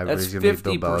McVay. Not everybody's going to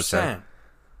be Bill Belichick.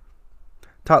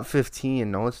 Top 15.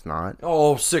 No, it's not.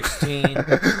 Oh, 16.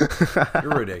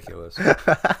 You're ridiculous.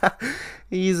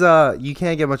 He's you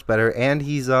can't get much better. And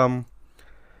he's I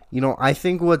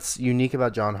think what's unique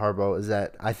about John Harbaugh is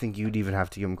that I think you'd even have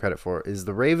to give him credit for is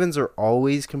the Ravens are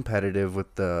always competitive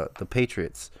with the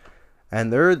Patriots.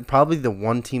 And they're probably the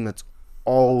one team that's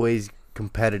always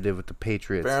competitive with the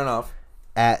Patriots. Fair enough.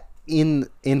 In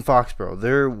Foxborough.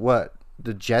 They're what?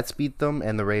 The Jets beat them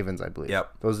and the Ravens, I believe.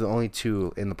 Yep. Those are the only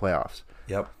two in the playoffs.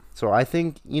 Yep. So I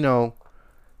think, you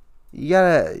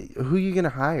gotta who you gonna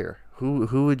hire?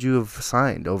 Who would you have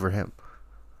signed over him?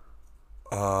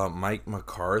 Mike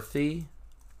McCarthy.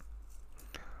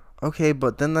 Okay,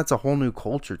 but then that's a whole new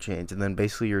culture change, and then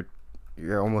basically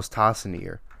you're almost tossing a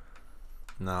year.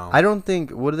 No. I don't think.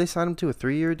 What did they sign him to? A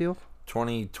 3-year deal?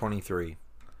 2023.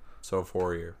 So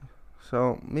 4-year.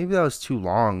 So maybe that was too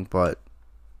long, but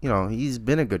he's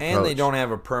been a good coach. And they don't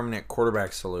have a permanent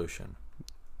quarterback solution.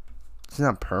 It's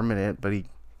not permanent, but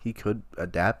he could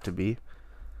adapt to be.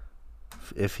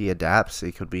 if he adapts,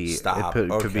 it could be Stop. It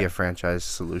could be Okay. a franchise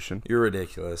solution. You're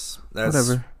ridiculous. That's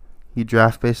Whatever. You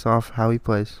draft based off how he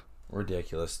plays.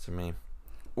 ridiculous to me.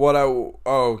 Okay. We're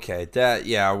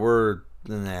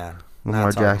Lamar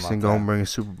not talking Jackson about gonna that. bring a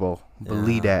Super Bowl.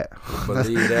 Believe Yeah. that.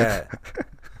 Believe that.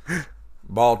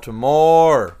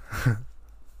 Baltimore.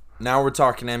 Now we're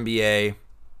talking NBA.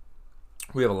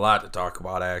 We have a lot to talk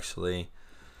about, actually.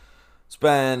 It's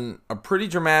been a pretty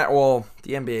dramatic... Well,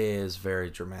 the NBA is very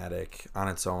dramatic on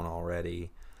its own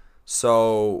already.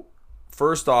 So,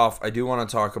 first off, I do want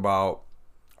to talk about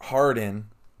Harden.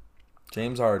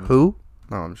 James Harden. Who?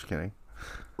 No, I'm just kidding.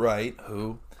 Right,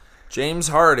 who? James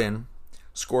Harden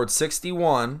scored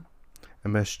 61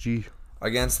 MSG.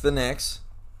 against the Knicks.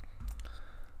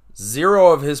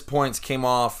 0 of his points came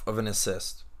off of an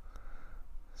assist.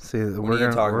 See, need we're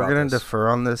to talk about gonna this. defer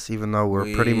on this, even though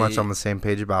we're pretty much on the same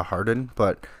page about Harden.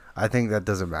 But I think that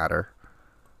doesn't matter.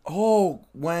 Oh,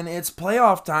 when it's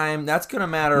playoff time, that's going to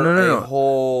matter No. a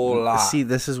whole lot. See,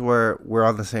 this is where we're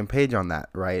on the same page on that,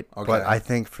 right? Okay. But I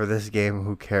think for this game,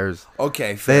 who cares?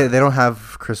 Okay, fair. They don't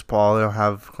have Chris Paul. They don't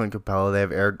have Clint Capella. They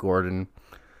have Eric Gordon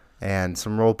and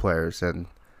some role players. And,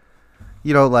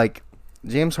 like,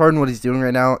 James Harden, what he's doing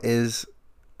right now is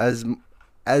as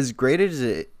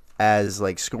great as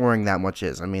like scoring that much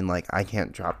is. I mean, like, I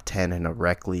can't drop 10 in a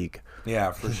rec league.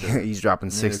 Yeah, for sure. He's dropping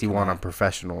Neither 61 can I. on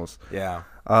professionals. Yeah.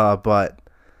 But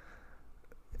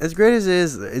as great as it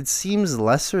is, it seems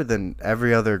lesser than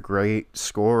every other great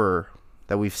scorer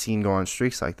that we've seen go on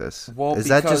streaks like this. Well, is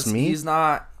that just because me? He's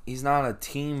not a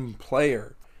team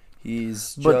player.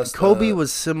 He's But just Kobe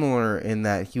was similar in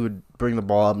that he would bring the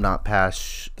ball up, not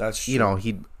pass. That's true.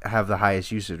 He'd have the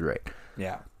highest usage rate.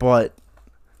 Yeah. But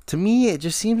to me, it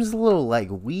just seems a little like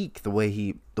weak the way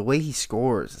he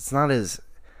scores. It's not as,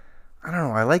 I don't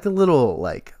know. I like a little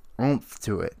like oomph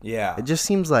to it. Yeah. It just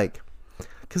seems like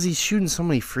because he's shooting so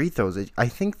many free throws. I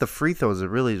think the free throws are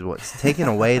really what's taking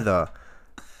away the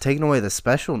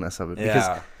specialness of it.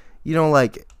 Because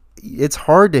like it's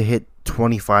hard to hit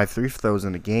 25 free throws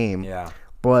in a game. Yeah.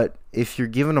 But if you're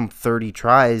giving him 30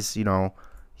 tries,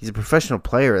 he's a professional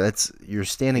player. You're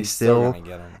standing He's still still, gonna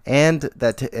get him. and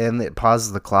it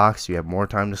pauses the clock, so you have more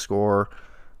time to score.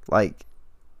 Like,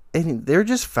 and they're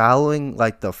just fouling.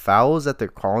 Like the fouls that they're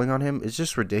calling on him is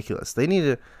just ridiculous. They need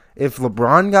to. If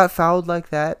LeBron got fouled like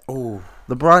that, Oh.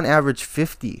 LeBron averaged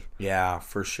 50. Yeah,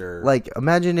 for sure. Like,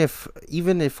 imagine if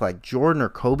like Jordan or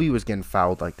Kobe was getting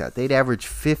fouled like that, they'd average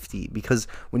 50 because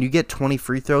when you get 20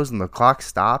 free throws and the clock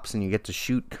stops and you get to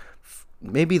shoot,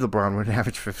 maybe LeBron wouldn't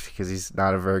average 50 because he's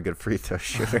not a very good free throw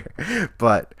shooter,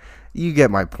 but you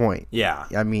get my point. Yeah.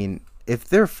 I mean, if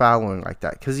they're fouling like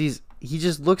that, because he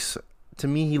just looks, to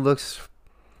me, he looks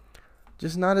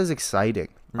just not as exciting.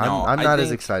 No, I'm I not as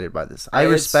think excited by this. I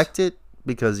it's- respect it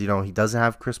because, he doesn't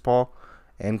have Chris Paul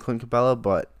and Clint Capella,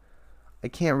 but I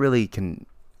can't really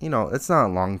it's not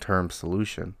a long-term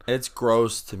solution. It's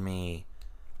gross to me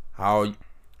how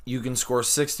you can score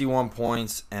 61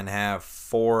 points and have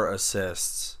 4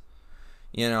 assists.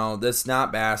 That's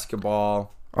not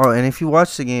basketball. Oh, and if you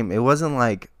watch the game, it wasn't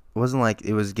like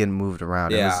it was getting moved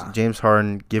around. It Yeah. was James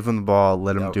Harden, give him the ball,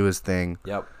 let him Yep. do his thing.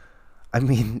 Yep. I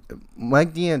mean,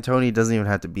 Mike D'Antoni doesn't even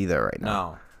have to be there right now.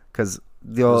 No. Because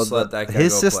Just let that guy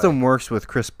his go system works with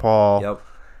Chris Paul Yep.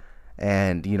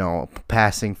 and,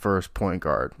 passing first point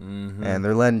guard. Mm-hmm. And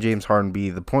they're letting James Harden be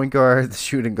the point guard, the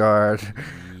shooting guard.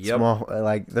 Yep. Small,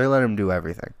 they're letting him do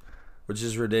everything. Which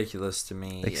is ridiculous to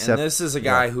me. Except- and this is a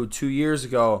guy who 2 years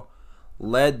ago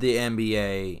led the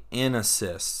NBA in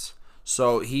assists.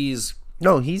 So he's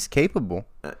No, he's capable.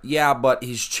 yeah, but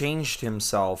he's changed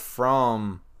himself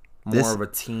from more This- of a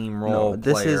team role No,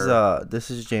 this player. this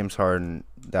is James Harden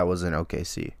that was in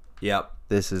OKC. Yep.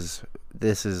 This is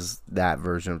that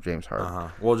version of James Harden. Uh-huh.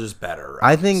 Well, just better.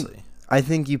 I Obviously.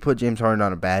 think you put James Harden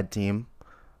on a bad team,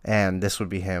 and this would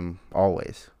be him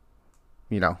always.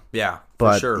 Yeah,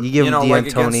 But for sure. you give him like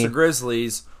against D'Antoni- the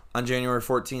Grizzlies on January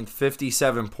 14th,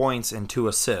 57 points and 2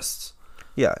 assists.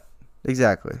 Yeah,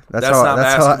 exactly. That's not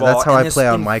basketball. That's how and I this play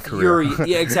on my career.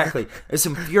 yeah, exactly. This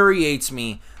infuriates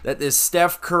me that this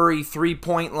Steph Curry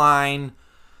 3-point line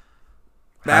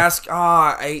It's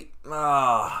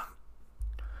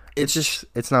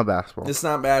not basketball. It's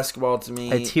not basketball to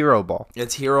me. It's hero ball.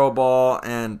 It's hero ball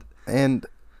and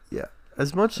Yeah,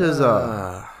 as much as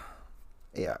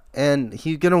yeah, and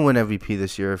he's gonna win MVP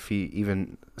this year if he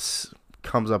even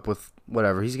comes up with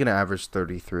whatever. He's gonna average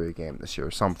 33 a game this year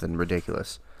or something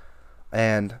ridiculous,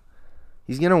 and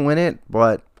he's gonna win it.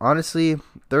 But honestly,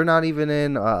 they're not even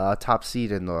in a top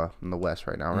seed in the West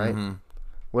right now, right? Mhm.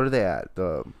 What are they at?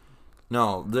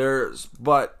 No,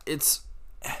 but that's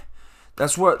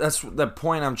That's the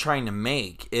point I'm trying to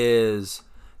make is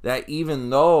that even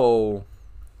though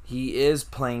he is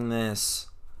playing this,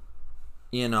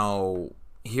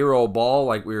 hero ball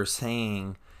like we were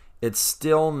saying, it's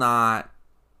still not,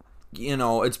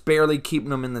 it's barely keeping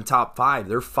them in the top 5.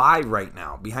 They're 5 right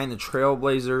now, behind the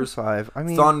Trailblazers, 5. I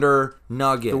mean, Thunder,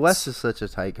 Nuggets. The West is such a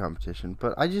tight competition,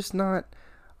 but I don't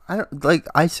like.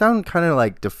 I sound kind of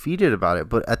like defeated about it,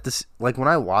 but at this, like when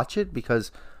I watch it,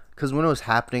 because when it was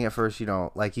happening at first,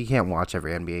 like you can't watch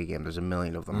every NBA game. There's a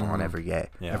million of them on every day,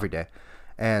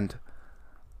 and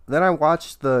then I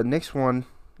watched the Knicks one.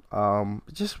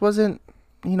 It just wasn't,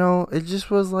 it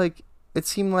just was like, it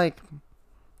seemed like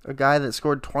a guy that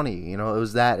scored 20. It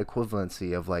was that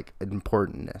equivalency of like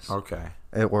importantness,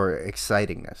 or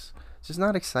excitingness. It's just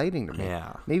not exciting to me.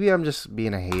 Yeah. Maybe I'm just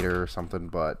being a hater or something,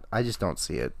 but I just don't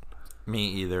see it. Me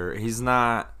either. He's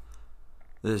not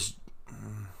this.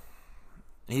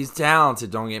 He's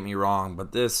talented, don't get me wrong,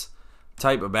 but this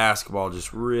type of basketball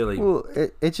just really. Well,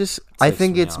 it just. I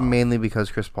think it's mainly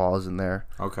because Chris Paul isn't there.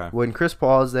 Okay. When Chris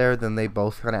Paul is there, then they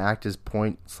both kind of act as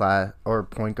point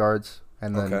guards,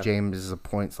 and then James is a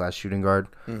point/shooting guard.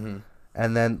 Mm-hmm.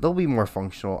 And then they'll be more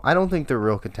functional. I don't think they're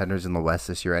real contenders in the West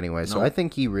this year anyway. So I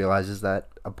think he realizes that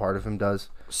a part of him does.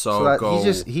 So that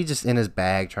he's just in his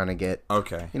bag trying to get.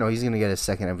 Okay. He's gonna get his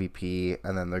second MVP,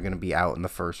 and then they're gonna be out in the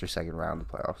first or second round of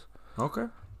the playoffs. Okay.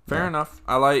 Fair enough.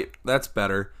 That's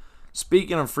better.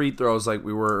 Speaking of free throws, like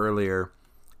we were earlier,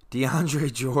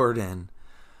 DeAndre Jordan,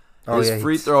 his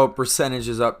free throw percentage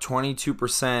is up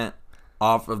 22%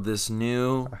 off of this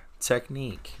new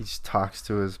technique. He just talks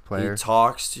to his player. He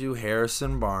talks to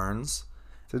Harrison Barnes.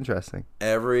 It's interesting.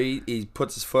 He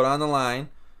puts his foot on the line,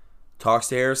 talks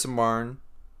to Harrison Barnes,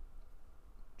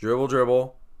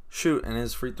 dribble, shoot, and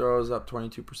his free throw is up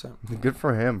 22%. Good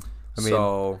for him. I mean,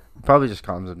 so probably just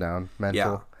calms him down. Mental.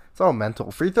 Yeah. It's all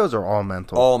mental. Free throws are all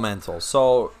mental. All mental.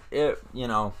 So, do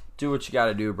what you got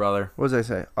to do, brother. What did I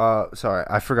say? Sorry,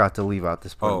 I forgot to leave out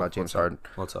this point about James Harden.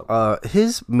 What's up?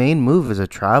 His main move is a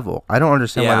travel. I don't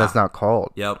understand why that's not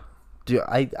called. Yep. Dude,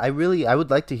 I would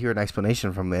like to hear an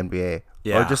explanation from the NBA.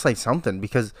 Yeah. Or just like something,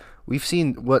 because we've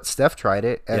seen what Steph tried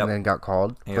it and then got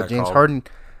called. But James Harden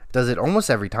does it almost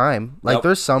every time. Like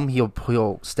there's some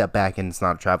he'll step back and it's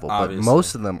not travel, obviously. But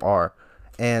most of them are.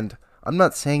 And I'm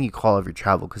not saying you call every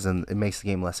travel because then it makes the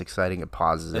game less exciting. It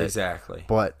pauses it. Exactly.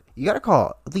 But you got to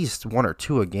call at least 1 or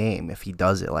 2 a game if he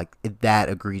does it like that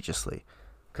egregiously.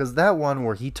 Because that one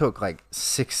where he took like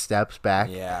 6 steps back,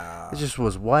 it just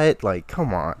was what? Like,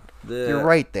 come on. You're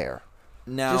right there.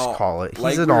 Now, just call it. He's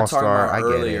like an all-star. I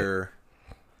get it.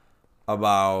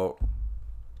 About,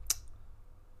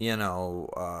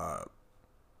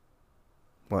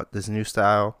 what, this new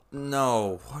style?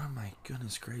 No. What am I?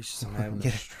 Goodness gracious, I'm having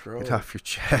a stroke. Get off your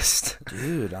chest.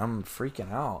 Dude, I'm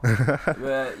freaking out.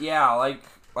 But, yeah,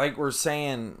 like we're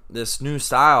saying, this new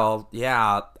style,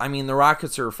 I mean, the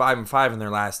Rockets are 5-5 in their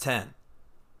last 10.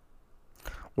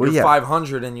 You're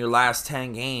 500 in your last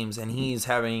 10 games, and he's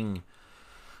having...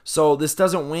 So this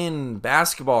doesn't win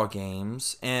basketball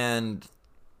games, and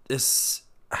this...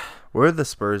 Where are the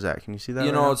Spurs at? Can you see that?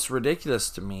 It's ridiculous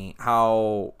to me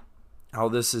how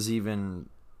this is even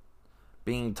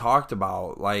being talked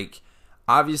about. Like,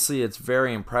 obviously it's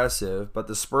very impressive, but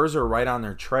the Spurs are right on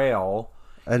their trail.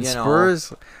 And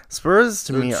Spurs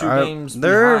to me are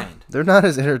they're not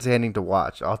as entertaining to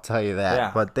watch. I'll tell you that.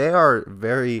 Yeah. But they are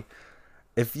very.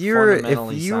 If you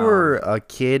were a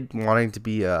kid wanting to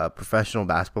be a professional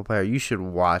basketball player, you should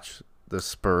watch the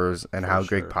Spurs and how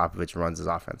Greg Popovich runs his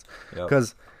offense.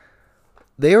 Because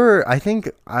they were, I think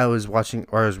I was watching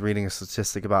or I was reading a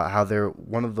statistic about how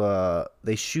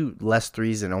they shoot less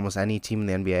threes than almost any team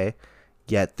in the NBA.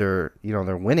 Yet they're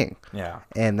winning. Yeah.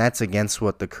 And that's against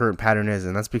what the current pattern is,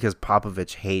 and that's because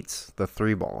Popovich hates the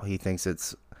 3-ball. He thinks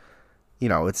it's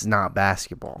not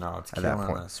basketball. No, it's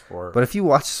killing the sport. But if you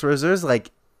watch Spurs, there's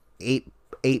like eight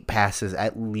passes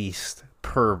at least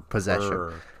per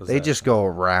possession. They just go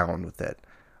around with it.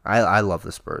 I love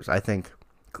the Spurs. I think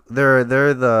they're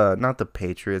the not the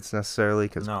Patriots necessarily,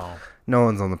 because no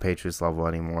one's on the Patriots level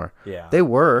anymore. Yeah. They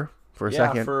were for a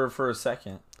second. Yeah, for a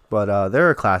second. But they're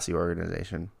a classy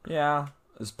organization. Yeah.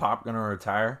 Is Pop going to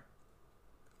retire?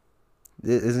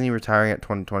 Isn't he retiring at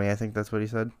 2020? I think that's what he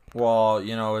said. Well,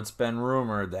 it's been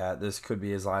rumored that this could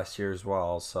be his last year as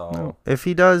well. So no. If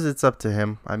he does, it's up to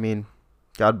him. I mean,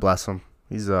 God bless him.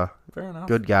 He's a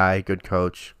good guy, good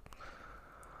coach.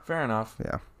 Fair enough.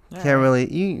 Yeah.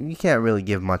 You can't really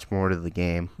give much more to the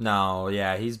game. No,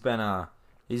 yeah, he's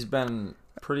been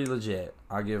pretty legit.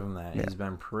 I'll give him that. Yeah. He's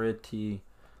been pretty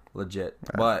legit.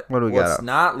 But what's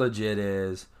not legit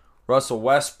is Russell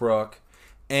Westbrook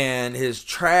and his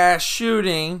trash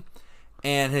shooting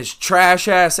and his trash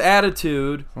ass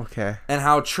attitude Okay. and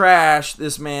how trash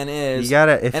this man is. You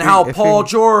gotta and how Paul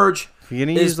George you're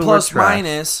gonna use is the word plus trash.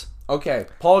 minus. Okay,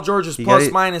 Paul George's You plus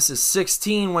gotta- minus is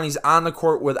 16 when he's on the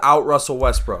court without Russell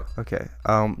Westbrook. Okay.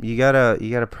 You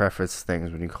gotta preface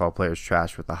things when you call players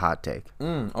trash with a hot take.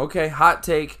 Okay, hot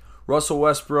take. Russell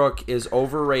Westbrook is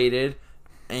overrated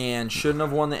and shouldn't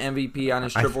have won the MVP on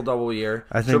his triple-double year.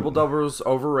 I think- Triple-double is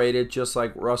overrated, just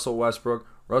like Russell Westbrook.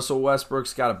 Russell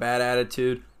Westbrook's got a bad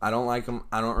attitude. I don't like him.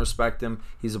 I don't respect him.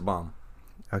 He's a bum.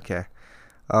 Okay.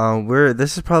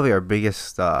 This is probably our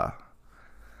biggest what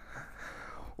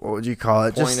would you call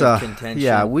it? Point of contention.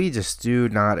 Yeah, we just do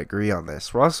not agree on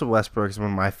this. Russell Westbrook is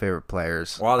one of my favorite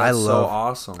players. Wow, that's so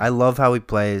awesome. I love how he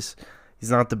plays.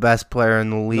 He's not the best player in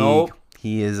the league. Nope.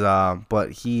 He is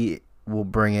but he will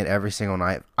bring it every single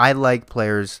night. I like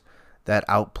players that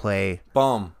outplay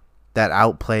Bum.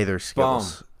 their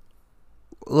skills.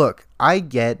 Look, I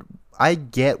get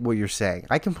what you're saying.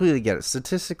 I completely get it.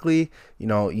 Statistically,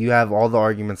 you have all the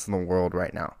arguments in the world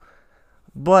right now.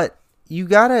 But you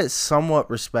gotta somewhat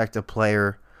respect a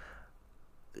player.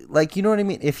 Like, you know what I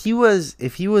mean? If he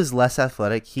was less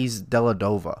athletic, he's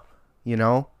Deladova.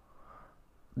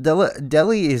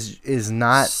 Deli does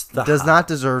not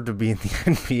deserve to be in the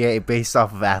NBA based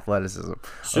off of athleticism.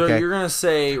 So okay? you're gonna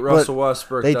say Russell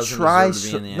Westbrook They doesn't try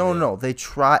deserve to be in the NBA? no, they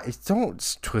try.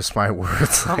 Don't twist my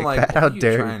words I'm like like, that. what How are you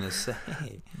dare trying you? to say?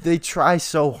 They try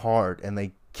so hard and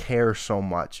they care so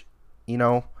much,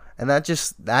 and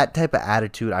that type of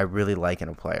attitude I really like in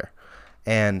a player.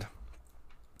 And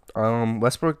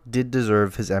Westbrook did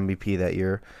deserve his MVP that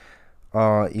year,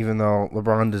 even though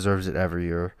LeBron deserves it every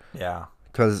year. Yeah.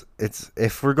 Because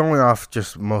if we're going off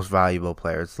just most valuable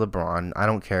player, it's LeBron. I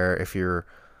don't care if you're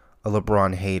a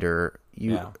LeBron hater.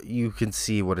 You can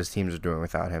see what his teams are doing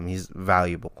without him. He's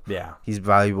valuable. Yeah. He's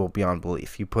valuable beyond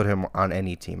belief. You put him on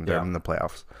any team, they're in the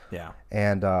playoffs. Yeah.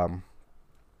 And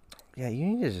you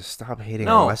need to just stop hating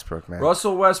on Westbrook, man.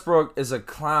 Russell Westbrook is a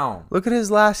clown. Look at his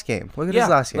last game.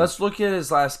 Let's look at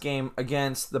his last game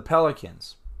against the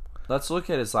Pelicans. Let's look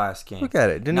at his last game. Look at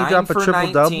it. Didn't he drop a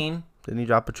triple dub? Didn't he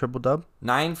drop a triple dub?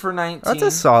 9 for 19. That's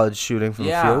a solid shooting from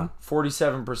the field.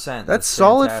 47%. That's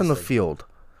solid from the field.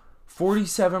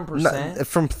 47%?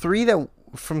 From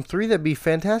three that'd be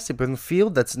fantastic, but in the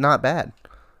field that's not bad.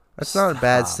 That's not a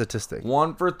bad statistic.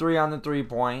 1 for 3 on the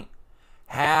 3-point.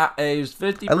 It was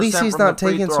 50% At least he's from not the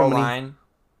free taking throw so many. line.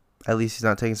 At least he's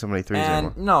not taking so many threes And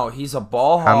anymore. no, he's a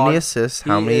ball hog. How many assists?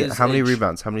 How many He is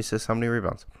rebounds? How many assists? How many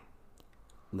rebounds?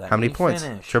 Let How many me points?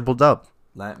 finish. Triple dub.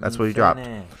 That's what he dropped.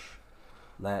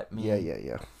 Let me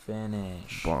Yeah.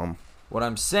 finish. Bomb. What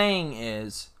I'm saying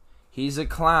is he's a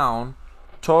clown.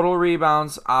 Total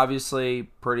rebounds, obviously,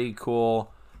 pretty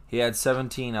cool. He had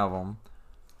 17 of them.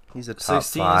 He's a top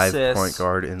 16 5 assists. point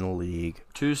guard in the league,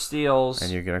 2 steals.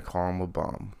 and you're gonna call him a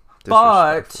bum.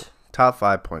 But top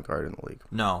 5 point guard in the league.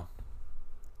 no.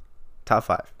 Top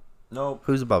 5. Nope.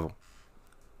 Who's above him?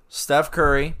 Steph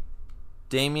Curry,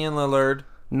 Damian Lillard.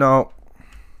 No,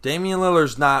 Damian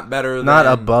Lillard's not better than not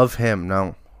above him.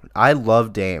 No, I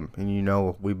love Dame,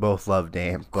 and we both love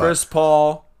Dame. But Chris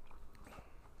Paul.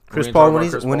 Chris We're gonna Paul talk when about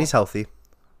he's Chris when Paul. he's healthy.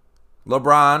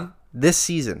 LeBron. This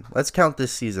season, let's count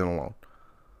this season alone,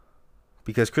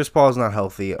 because Chris Paul is not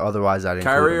healthy. Otherwise, I'd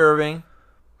include Kyrie him. Irving.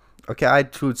 Okay, I'd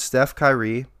include Steph,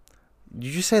 Kyrie.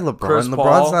 Did you say LeBron? Chris LeBron's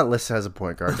Paul. not listed as a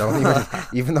point guard. Don't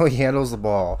even though he handles the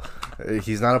ball,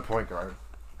 he's not a point guard.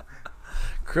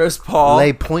 Chris Paul.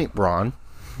 Lay point, Bron.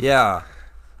 Yeah.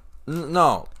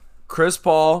 No. Chris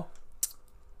Paul,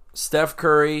 Steph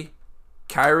Curry,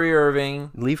 Kyrie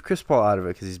Irving. Leave Chris Paul out of it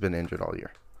because he's been injured all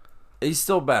year. He's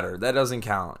still better. That doesn't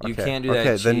count. You Okay, can't do that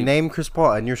Okay, cheap. then name Chris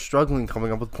Paul, and you're struggling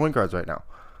coming up with point guards right now.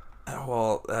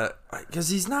 Well, because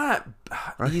he's not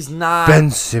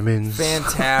Ben Simmons.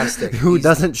 fantastic. Who He's-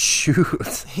 doesn't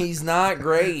shoot? He's not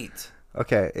great.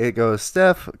 Okay, it goes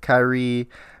Steph, Kyrie,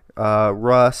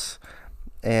 Russ,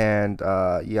 and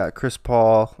you got Chris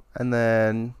Paul, and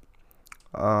then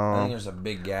I think there's a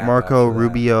big gap. Marco after that.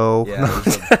 Rubio.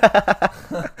 Yeah,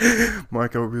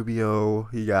 Marco Rubio.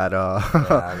 You got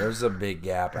there's a big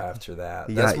gap after that.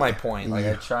 You That's got- my point. Like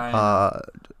I try and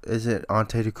is it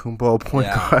Antetokounmpo a point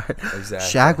Yeah, guard? exactly.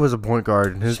 Shaq was a point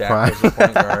guard in his Shaq prime. was a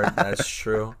point guard. That's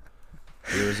true.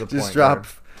 He was a Just point drop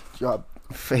guard.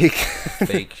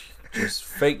 fake. Just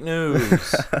fake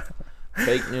news.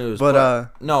 Fake news. But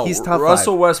no, he's top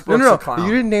Russell 5. Westbrook's No, a clown.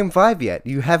 you didn't name 5 yet.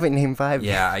 You haven't named 5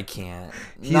 yet. Yeah, I can't.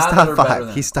 He's None top are better 5.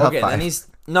 than- He's top okay, 5. Then he's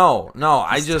No.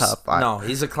 top five. No.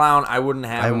 He's a clown. I wouldn't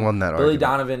have him. won that Billy argument.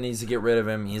 Donovan needs to get rid of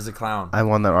him. He's a clown. I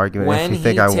won that argument. When if you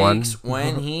think I won,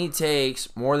 when he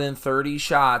takes more than 30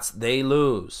 shots, they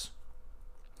lose.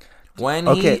 When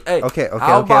Okay, he okay,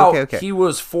 how about okay. he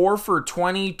was 4 for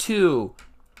 22.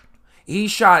 He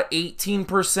shot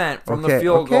 18% from the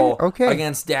field goal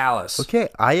against Dallas. okay,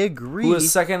 I agree. Who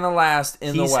was second to last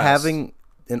in the West. He's having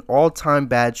an all-time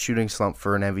bad shooting slump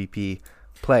for an MVP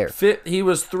player. He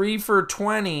was 3 for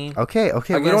 20. Okay. We against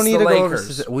don't need the to go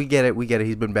Lakers. over. We get it.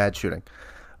 He's been bad shooting,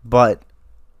 but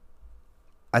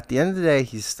at the end of the day,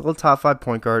 he's still a top 5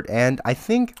 point guard, and I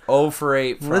think. 0 for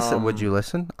 8 from. Listen, would you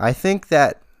listen? I think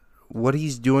that what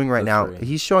he's doing right now,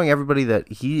 he's showing everybody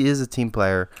that he is a team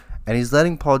player, and he's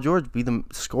letting Paul George be the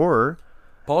scorer.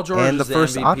 Paul George and is the the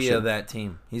first MVP option of that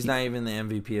team. He's not even the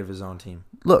MVP of his own team.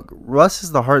 Look, Russ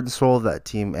is the heart and soul of that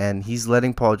team, and he's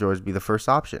letting Paul George be the first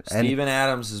option. Steven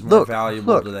Adams is more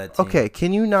valuable to that team. Okay,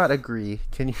 can you not agree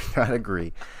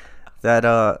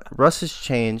that Russ has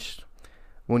changed?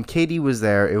 When KD was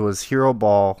there, it was hero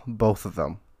ball, both of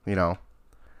them, you know?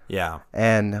 Yeah.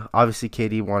 And obviously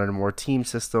KD wanted a more team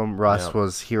system. Russ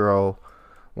was hero,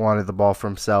 wanted the ball for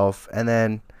himself. And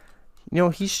then, you know,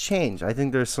 he's changed. I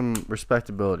think there's some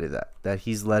respectability that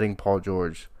he's letting Paul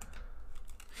George.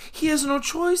 He has no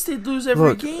choice. They'd lose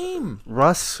every game.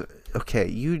 Russ, okay,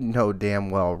 you know damn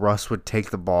well Russ would take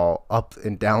the ball up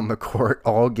and down the court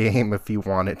all game if he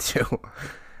wanted to.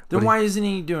 Then why isn't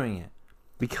he doing it?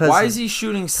 Because why is he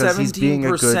shooting 17%? He's being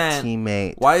a good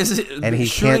teammate. Why is it? And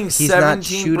he's not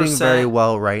shooting very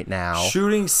well right now.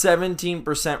 Shooting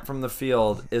 17% from the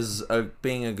field is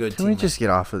being a good teammate. Can we just get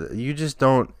off of it? You just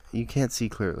don't. You can't see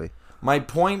clearly. My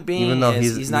point being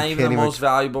is he's not even the most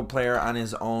valuable player on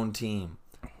his own team.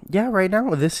 Yeah, right now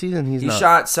this season he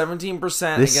shot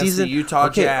 17% against the Utah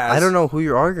Jazz. I don't know who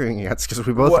you're arguing against because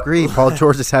we both agree Paul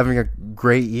George is having a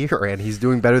great year and he's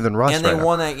doing better than Russ. And they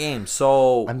won that game,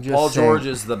 so Paul saying, George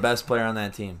is the best player on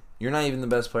that team. You're not even the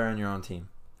best player on your own team.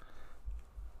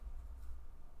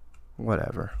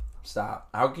 Whatever. Stop.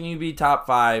 How can you be top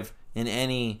 5 in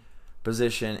any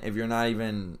position if you're not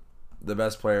even the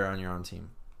best player on your own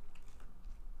team?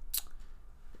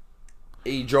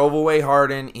 He drove away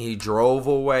Harden. He drove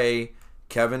away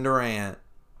Kevin Durant.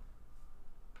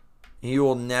 He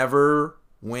will never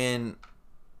win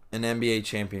an NBA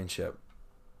championship.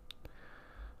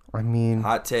 I mean,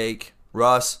 hot take.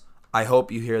 Russ, I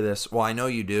hope you hear this. Well, I know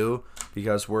you do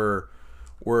because we're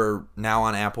now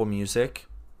on Apple Music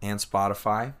and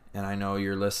Spotify, and I know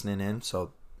you're listening in.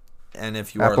 So, and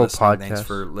if you are listening, thanks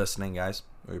for listening, guys.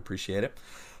 We appreciate it.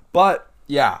 But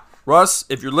yeah, Russ,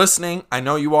 if you're listening, I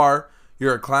know you are.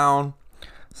 You're a clown.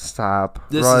 Stop.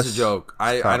 This Russ, is a joke.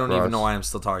 I don't even know why I'm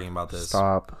still talking about this.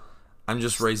 Stop. I'm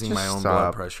just raising my own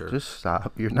blood pressure. Just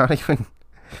stop. You're not even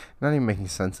making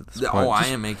sense at this point. I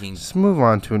am making. Just move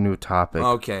on to a new topic.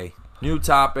 Okay. New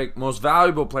topic. Most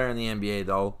valuable player in the NBA,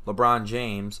 though, LeBron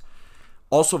James.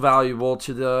 Also valuable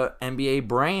to the NBA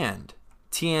brand.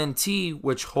 TNT,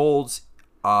 which holds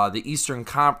the Eastern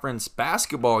Conference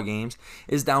basketball games,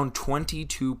 is down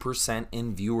 22%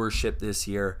 in viewership this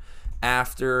year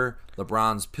after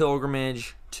LeBron's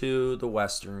pilgrimage to the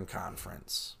Western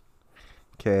Conference.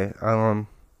 Okay, I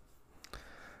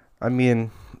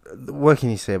mean, what can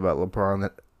you say about LeBron?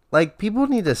 That, like, people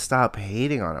need to stop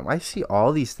hating on him. I see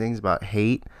all these things about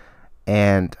hate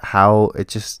and how it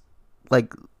just,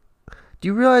 like, do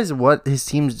you realize what his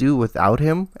teams do without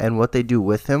him and what they do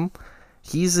with him?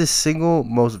 He's the single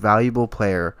most valuable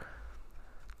player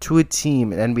to a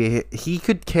team in NBA. He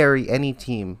could carry any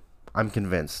team, I'm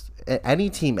convinced, any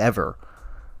team ever,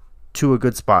 to a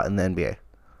good spot in the NBA.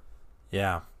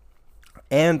 Yeah.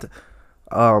 And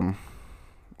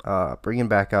bringing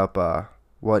back up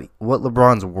what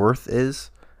LeBron's worth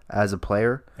is as a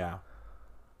player. Yeah.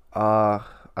 I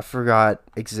forgot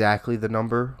exactly the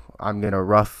number. I'm gonna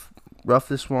rough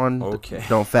this one. Okay.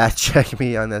 Don't fact check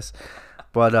me on this.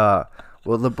 But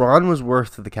what LeBron was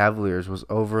worth to the Cavaliers was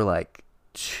over like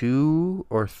 $2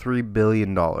 or $3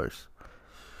 billion.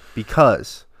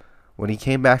 Because when he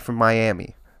came back from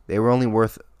Miami, they were only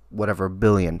worth whatever $1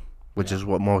 billion, which is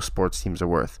what most sports teams are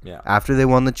worth. Yeah. After they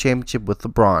won the championship with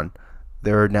LeBron,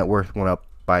 their net worth went up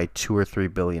by $2 or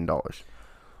 $3 billion.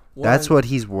 That's what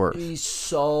he's worth. He's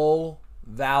so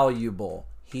valuable.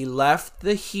 He left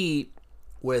the Heat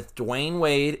with Dwayne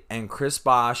Wade and Chris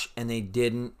Bosh, and they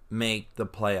didn't make the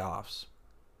playoffs.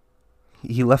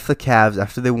 He left the Cavs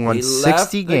after they won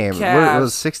 60 games. What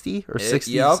was it, 60 or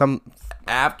 60? Yep.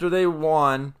 After they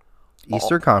won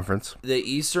Eastern Conference. The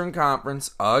Eastern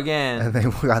Conference again. And they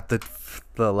got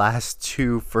the last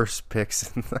 2 first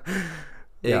picks.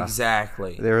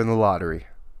 Exactly. They were in the lottery.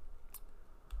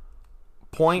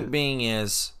 Point being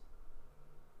is,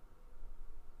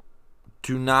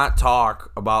 do not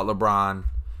talk about LeBron.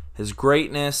 His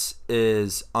greatness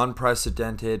is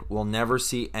unprecedented. We'll never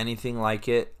see anything like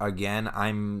it again.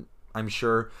 I'm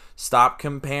sure. Stop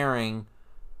comparing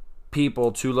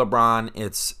people to LeBron.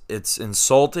 It's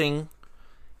insulting,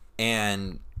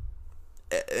 and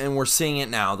we're seeing it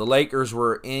now. The Lakers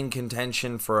were in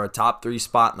contention for a top 3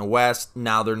 spot in the West.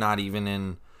 Now they're not even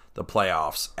in the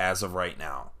playoffs as of right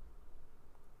now.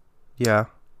 Yeah.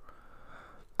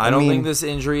 I don't think this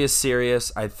injury is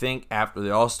serious. I think after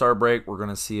the All-Star break, we're going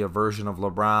to see a version of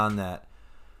LeBron that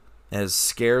has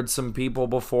scared some people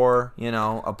before, a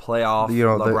playoff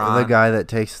LeBron. The guy that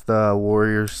takes the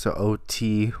Warriors to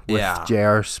OT with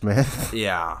J.R. Smith.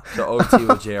 Yeah, to OT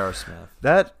with J.R. Smith.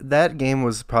 That game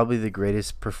was probably the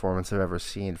greatest performance I've ever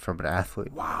seen from an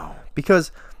athlete. Wow.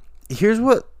 Because here's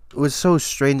what was so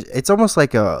strange. It's almost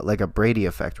like a Brady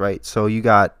effect, right? So you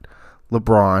got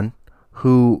LeBron,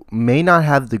 who may not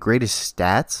have the greatest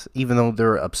stats, even though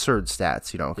they're absurd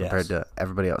stats, compared to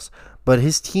everybody else. But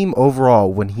his team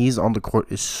overall, when he's on the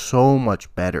court, is so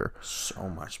much better. So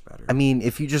much better. I mean,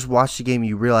 if you just watch the game,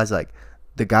 you realize, like,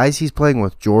 the guys he's playing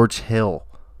with, George Hill.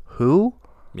 Who?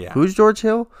 Yeah. Who's George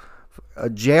Hill?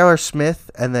 J.R.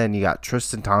 Smith, and then you got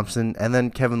Tristan Thompson, and then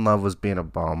Kevin Love was being a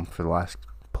bum for the last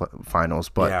finals.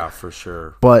 But yeah, for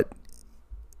sure. But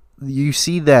you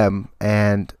see them,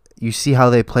 and you see how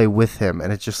they play with him,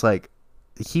 and it's just like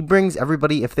he brings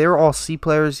everybody. If they're all C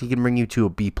players, he can bring you to a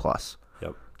B+.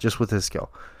 Yep. Just with his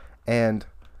skill. And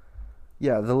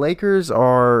yeah, the Lakers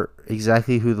are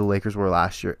exactly who the Lakers were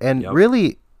last year. And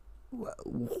really,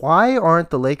 why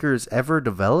aren't the Lakers ever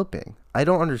developing? I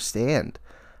don't understand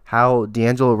how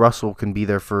D'Angelo Russell can be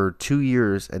there for 2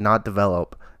 years and not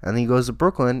develop, and then he goes to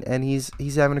Brooklyn and he's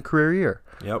having a career year.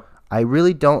 Yep. I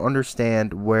really don't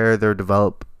understand where they're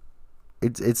developed.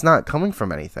 It's not coming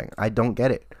from anything. I don't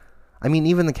get it. I mean,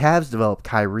 even the Cavs developed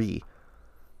Kyrie.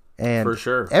 And for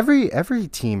sure. Every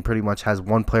team pretty much has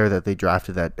one player that they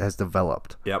drafted that has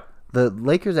developed. Yep. The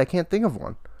Lakers, I can't think of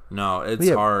one. No, it's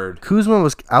hard. Kuzma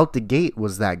was out the gate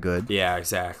was that good. Yeah,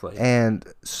 exactly. And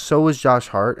so was Josh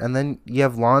Hart. And then you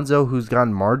have Lonzo, who's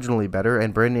gotten marginally better,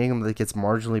 and Brandon Ingram that gets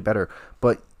marginally better.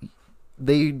 But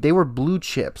they were blue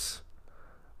chips.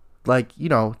 Like,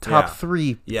 top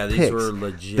 3 Yeah, picks. these were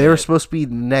legit. They were supposed to be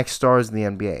the next stars in the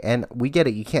NBA. And we get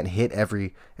it. You can't hit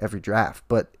every draft.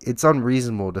 But it's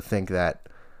unreasonable to think that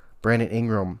Brandon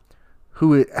Ingram,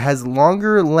 who has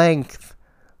longer length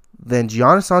than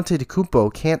Giannis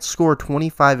Antetokounmpo, can't score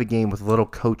 25 a game with little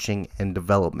coaching and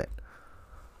development.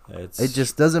 It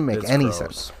just doesn't make any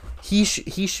sense. He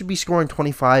should be scoring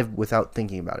 25 without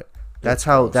thinking about it. That's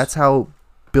how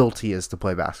built he is to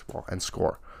play basketball and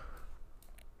score.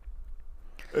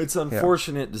 It's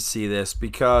unfortunate to see this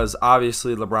because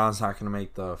obviously LeBron's not going to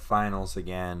make the finals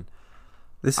again.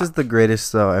 This is the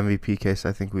greatest MVP case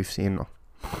I think we've seen.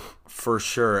 For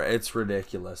sure. It's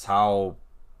ridiculous. How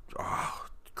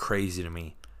crazy to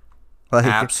me. Like,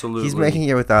 absolutely. He's making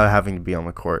it without having to be on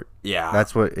the court. Yeah.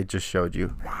 That's what it just showed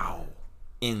you. Wow.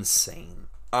 Insane.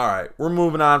 All right. We're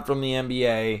moving on from the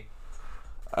NBA.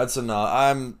 That's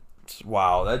enough.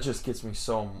 Wow. That just gets me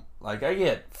so... Like, I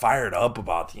get fired up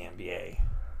about the NBA.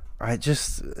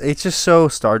 It's just so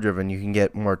star-driven. You can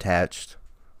get more attached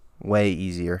way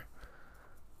easier.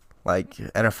 Like,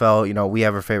 NFL, we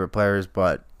have our favorite players,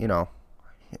 but,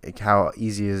 how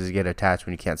easy is it to get attached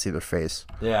when you can't see their face?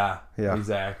 Yeah,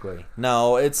 exactly.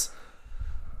 No, it's...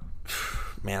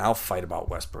 Man, I'll fight about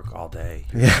Westbrook all day.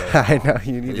 Yeah, I know.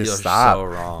 You need to stop. So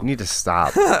wrong. You need to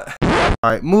stop. All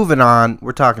right, moving on.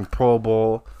 We're talking Pro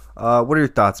Bowl. What are your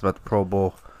thoughts about the Pro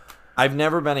Bowl? I've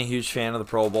never been a huge fan of the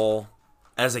Pro Bowl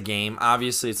as a game.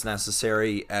 Obviously, it's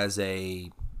necessary as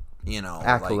a,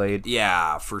 accolade.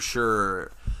 For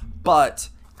sure. But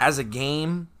as a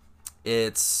game,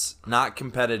 it's not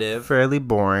competitive. Fairly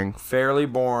boring.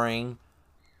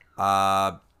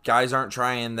 Guys aren't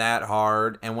trying that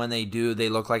hard, and when they do, they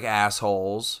look like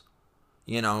assholes.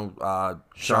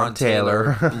 Sean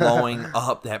Taylor blowing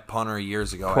up that punter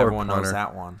years ago. Poor Everyone punter. knows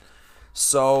that one.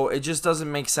 So it just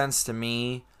doesn't make sense to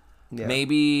me. Yeah.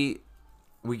 Maybe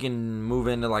we can move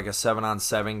into like a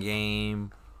 7-on-7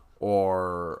 game,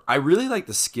 or I really like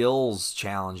the skills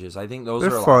challenges. I think those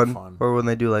are a lot of fun. Or when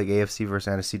they do like AFC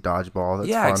versus NFC dodgeball.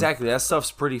 That's fun. Exactly. That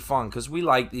stuff's pretty fun because we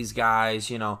like these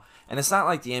guys, And it's not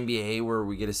like the NBA where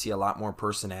we get to see a lot more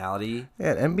personality.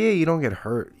 Yeah, NBA you don't get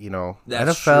hurt,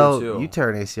 That's NFL, true too. you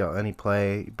tear an ACL any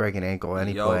play, you break an ankle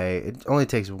any play. It only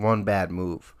takes one bad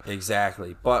move.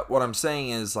 Exactly. But what I'm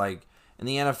saying is, like, in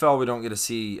the NFL, we don't get to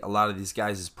see a lot of these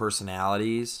guys'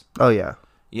 personalities. Oh, yeah.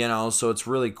 You know, so it's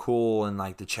really cool, and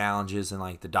like the challenges and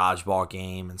like the dodgeball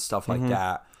game and stuff like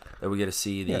that we get to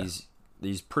see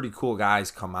these pretty cool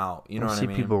guys come out. You know what I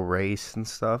mean? See people race and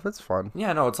stuff. It's fun.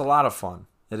 Yeah, no, it's a lot of fun.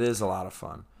 It is a lot of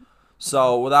fun.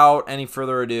 So without any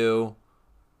further ado,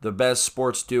 the best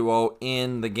sports duo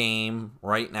in the game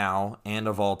right now and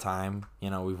of all time. You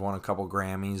know, we've won a couple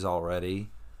Grammys already.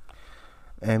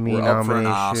 Emmy We're up for an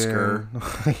nomination.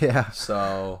 Oscar. Yeah.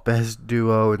 So Best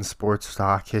duo in sports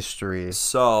talk history.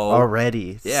 So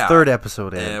Already. It's yeah. third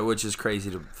episode in. which is crazy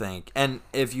to think. And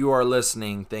if you are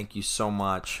listening, thank you so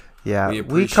much. Yeah, we we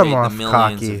appreciate come off the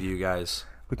millions cocky. of you guys.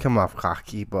 We come off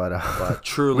cocky, but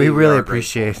Truly, we really are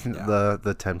appreciate grateful.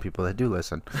 the 10 people that do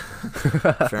listen.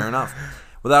 Fair enough.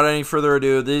 Without any further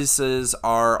ado, this is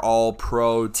our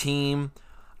all-pro team.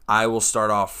 I will start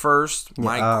off first.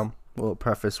 Well,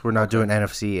 preface, we're not doing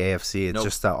NFC, AFC. It's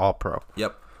just all pro.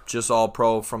 Yep, just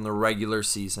all-pro from the regular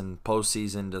season.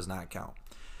 Postseason does not count.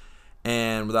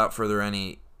 And without further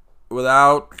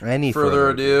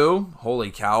ado, holy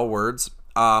cow, words.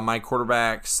 My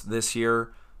quarterbacks this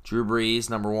year, Drew Brees,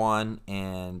 number 1,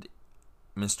 and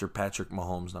Mr. Patrick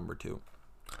Mahomes, number 2.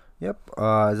 Yep,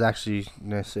 I was actually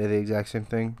going to say the exact same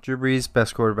thing. Drew Brees,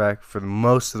 best quarterback for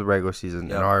most of the regular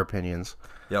season, in our opinions.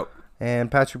 Yep.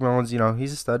 And Patrick Mahomes,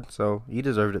 he's a stud, so he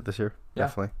deserved it this year. Yeah,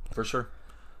 definitely. For sure.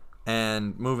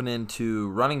 And moving into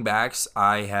running backs,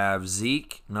 I have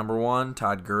Zeke, number 1,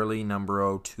 Todd Gurley,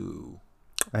 number 2.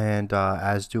 And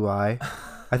as do I.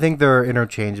 I think they're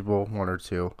interchangeable, 1 or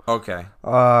 2. Okay.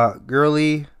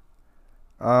 Gurley,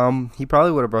 he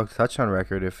probably would have broke the touchdown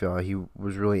record if he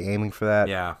was really aiming for that.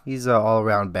 Yeah. He's an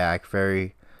all-around back,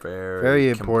 very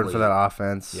important for that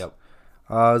offense. Yep.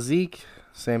 Zeke,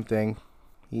 same thing.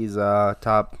 He's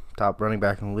top running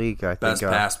back in the league, I think. Best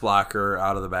pass blocker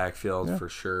out of the backfield for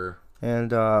sure.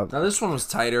 And now this one was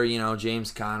tighter,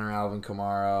 James Conner, Alvin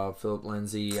Kamara, Philip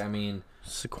Lindsay. I mean,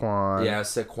 Saquon. Yeah,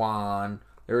 Saquon.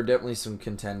 There were definitely some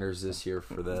contenders this year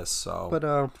for this. So,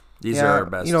 but these are our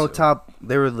best.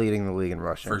 They were leading the league in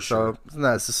rushing for sure. So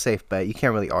it's a safe bet. You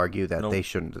can't really argue that they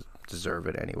shouldn't deserve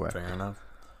it anyway. Fair enough.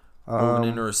 Moving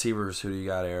into receivers, who do you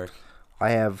got, Eric? I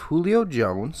have Julio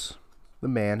Jones, the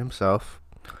man himself,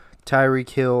 Tyreek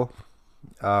Hill,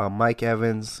 Mike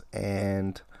Evans,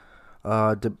 and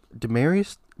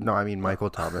Demarius. No, I mean Michael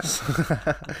Thomas.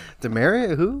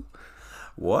 Demarius who?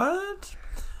 What?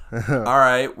 All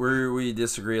right, we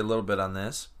disagree a little bit on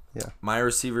this. Yeah. My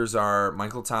receivers are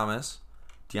Michael Thomas,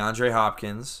 DeAndre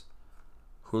Hopkins,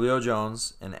 Julio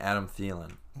Jones, and Adam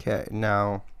Thielen. Okay,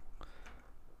 now,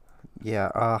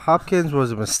 Hopkins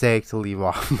was a mistake to leave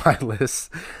off my list.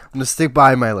 I'm going to stick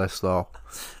by my list, though,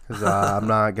 because I'm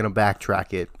not going to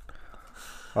backtrack it.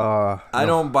 I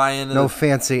don't buy into no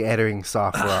fancy editing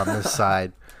software on this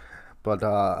side, but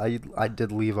I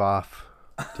did leave off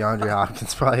DeAndre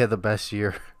Hopkins. Probably had the best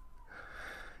year,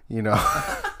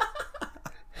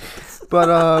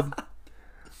 But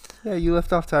you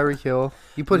left off Tyreek Hill.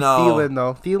 You put Thielen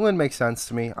though. Thielen makes sense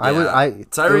to me. Yeah.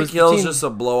 Tyreek Hill's just a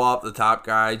blow off the top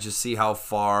guy. Just see how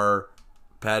far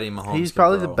Patty Mahomes. He's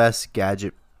probably the best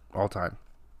gadget all time.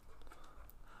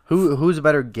 Who's a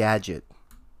better gadget?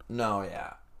 No,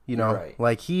 yeah. You're right.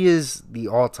 Like he is the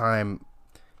all time.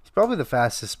 He's probably the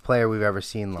fastest player we've ever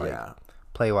seen.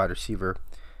 Play wide receiver,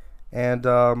 and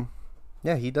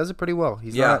he does it pretty well.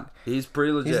 He's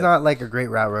pretty legit. He's not like a great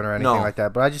route runner or anything like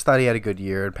that, but I just thought he had a good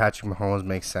year, and Patrick Mahomes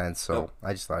makes sense, so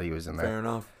I just thought he was in there. Fair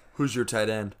enough. Who's your tight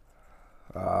end?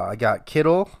 I got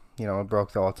Kittle.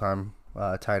 Broke the all-time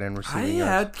tight end receiving. I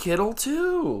had Kittle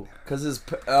too, because his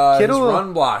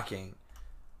run blocking.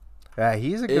 Yeah,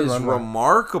 he's a good is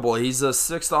remarkable. He's a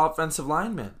 6th offensive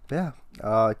lineman. Yeah,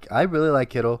 I really like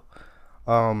Kittle.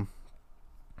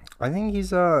 I think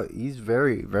he's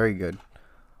very, very good.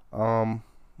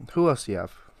 Who else do you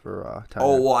have for tight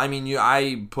end? Well, I mean,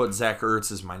 I put Zach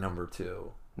Ertz as my number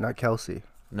 2. Not Kelsey.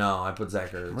 No, I put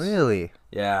Zach Ertz. Really?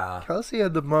 Yeah. Kelsey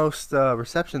had the most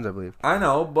receptions, I believe. I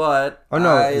know, but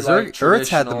Ertz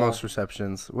had the most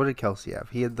receptions. What did Kelsey have?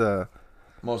 He had the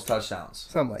most touchdowns.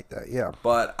 Something like that, yeah.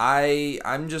 But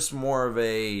I'm just more of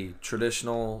a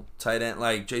traditional tight end.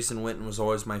 Like, Jason Witten was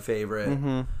always my favorite.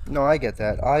 Mm-hmm. No, I get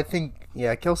that. I think,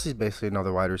 Kelsey's basically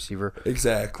another wide receiver.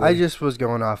 Exactly. I just was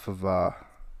going off of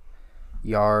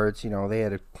yards. They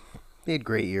had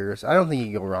great years. I don't think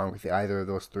you can go wrong with either of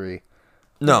those three.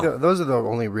 No. Those are the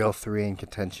only real 3 in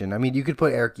contention. I mean, you could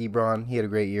put Eric Ebron. He had a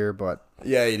great year, but...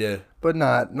 Yeah, he did. But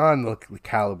not in the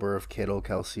caliber of Kittle,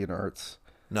 Kelsey, and Ertz.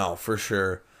 No, for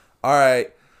sure. All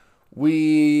right.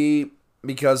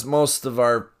 Because most of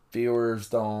our viewers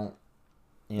don't.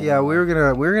 We were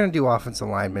gonna do offensive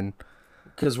linemen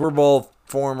because we're both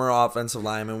former offensive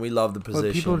lineman. We love the But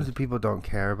position. people don't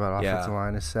care about Yeah. offensive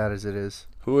line, as sad as it is.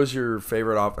 Who was your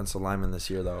favorite offensive lineman this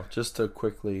year, though? Just to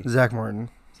quickly. Zach Martin.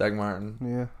 Zach Martin.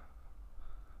 Yeah.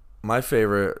 My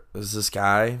favorite is this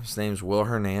guy. His name's Will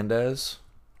Hernandez.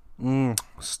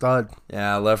 Stud.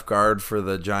 Yeah, left guard for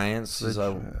the Giants. He's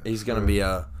going to be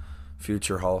a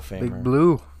future Hall of Famer. Big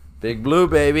Blue. Big Blue,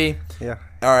 baby. Yeah.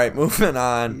 All right, moving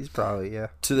on. He's probably, yeah.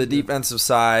 To the defensive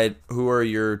side, who are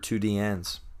your two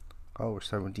DNs? Oh, we're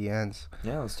starting with DNs.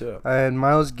 Yeah, let's do it. I had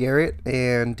Myles Garrett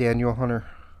and Daniel Hunter.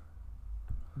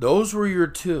 Those were your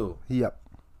two. Yep.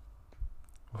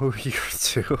 Who are your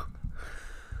two?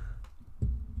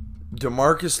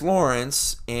 DeMarcus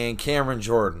Lawrence and Cameron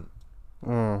Jordan.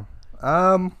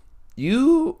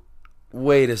 You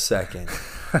wait a second.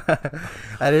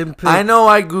 I didn't pick. I know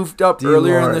I goofed up D.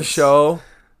 earlier in the Lawrence. show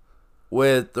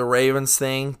with the Ravens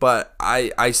thing, but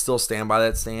I still stand by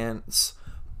that stance.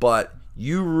 But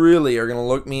you really are going to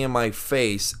look me in my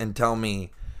face and tell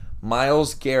me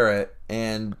Myles Garrett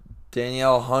and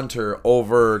Danielle Hunter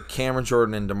over Cameron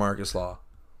Jordan and DeMarcus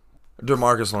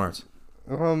Lawrence.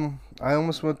 I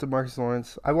almost went to Marcus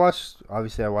Lawrence. I watched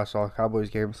all Cowboys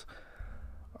games.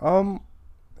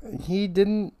 He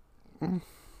didn't.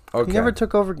 Okay. He never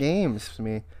took over games for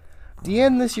me.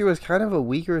 DN this year was kind of a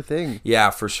weaker thing. Yeah,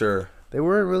 for sure. They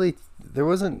weren't really. There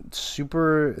wasn't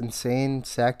super insane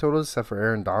sack totals except for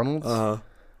Aaron Donald's.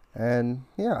 And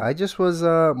yeah, I just was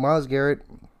Myles Garrett,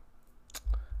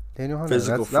 Daniel Hunter.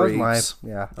 Physical That was my freaks.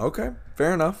 yeah. Okay,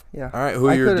 fair enough. Yeah. All right, who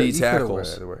are your D You coulda went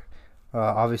tackles? either way.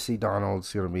 Obviously,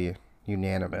 Donald's going to be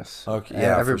unanimous. Okay, And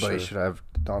yeah, for everybody sure. should have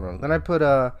Donald. Then I put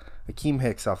Akeem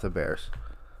Hicks off the Bears.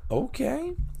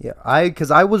 Okay. Yeah,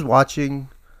 because I was watching,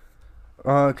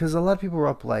 because a lot of people were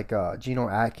up like Geno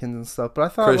Atkins and stuff, but I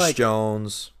thought Chris like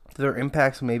Jones. their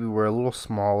impacts maybe were a little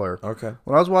smaller. Okay.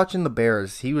 When I was watching the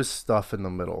Bears, he was stuff in the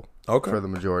middle Okay. for the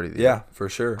majority of the year. Yeah, for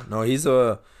sure. No, he's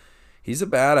a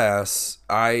badass.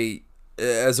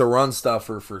 As a run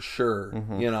stuffer for sure.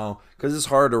 Because it's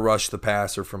hard to rush the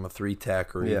passer from a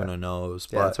 3-tech or even a nose.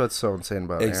 Yeah, But that's what's so insane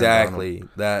about Aaron Donald. exactly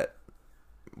that.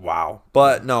 Wow.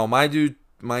 But no, my 2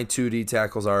 D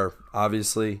tackles are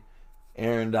obviously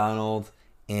Aaron Donald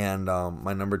and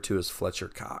my number 2 is Fletcher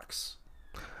Cox.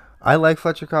 I like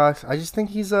Fletcher Cox. I just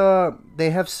think they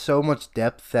have so much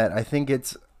depth that I think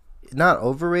it's not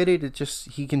overrated. It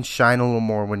just he can shine a little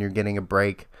more when you're getting a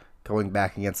break going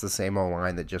back against the same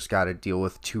O-line that just got to deal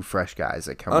with 2 fresh guys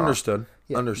that come Understood. off.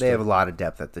 Yeah, Understood. They have a lot of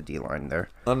depth at the D-line there.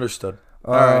 Understood.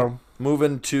 All right. Um,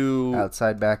 Moving to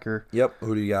Outside backer. Yep,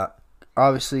 who do you got?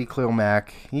 Obviously, Khalil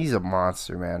Mack. He's a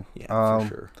monster, man. Yeah, for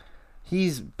sure.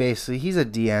 He's a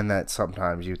DN that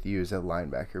sometimes you use at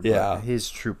linebacker. But Yeah. He's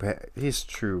a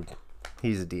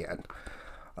DN.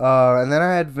 And then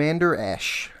I had Van Der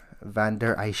Esch. Van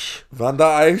der Esch.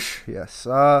 Yes.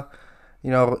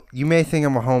 You may think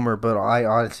I'm a homer, but I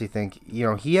honestly think,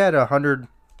 he had 100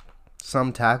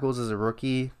 some tackles as a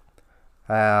rookie.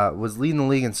 Was leading the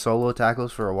league in solo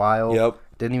tackles for a while. Yep.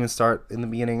 Didn't even start in the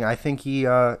beginning. I think he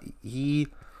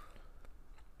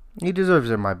deserves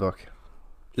it in my book.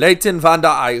 Leighton Van der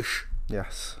Esch.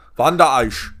 Yes. Van der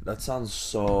Esch. That sounds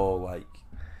so like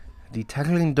Die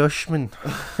tackling Dutchman.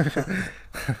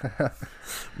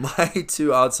 my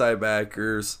 2 outside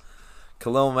backers,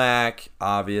 Khalil Mack,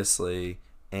 obviously,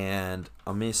 and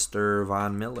a Mr.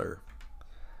 Von Miller.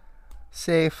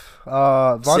 Safe.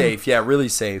 Safe, yeah, really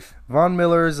safe. Von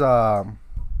Miller's,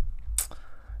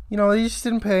 he just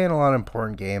didn't play in a lot of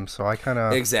important games, so I kind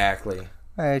of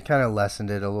lessened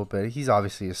it a little bit. He's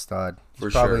obviously a stud. For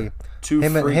probably sure. 2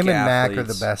 him freak and Mack are the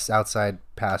athletes. best outside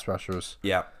pass rushers.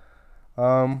 Yeah,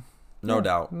 No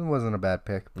doubt. It wasn't a bad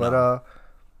pick, but No.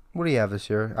 what do you have this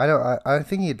year? I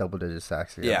think he had double-digit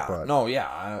sacks again. Yeah, but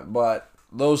but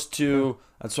those 2,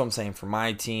 that's what I'm saying. For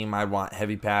my team, I'd want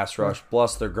heavy pass rush.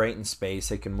 Plus, they're great in space.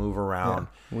 They can move around.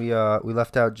 yeah. We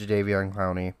left out Jadeveon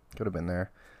Clowney. Could have been there.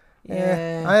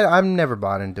 Yeah. I'm never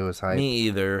bought into his hype. Me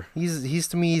either. He's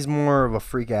to me, he's more of a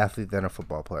freak athlete than a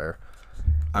football player.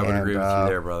 I would agree with you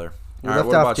there, brother. We All right, left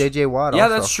what off about you? J.J. Watt. Yeah,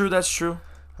 also, that's true.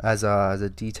 as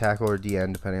a D tackle or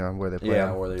DN, depending on where they play.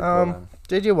 Yeah, him. where they put him.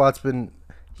 J.J. Watt's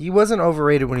he wasn't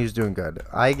overrated when he was doing good.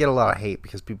 I get a lot of hate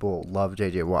because people love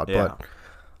J.J. Watt, Yeah.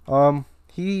 but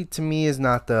he to me is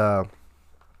not the,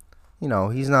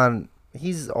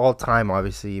 he's all time.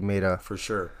 Obviously, he made For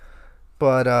sure.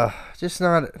 but just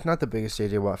not the biggest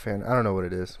J.J. Watt fan. I don't know what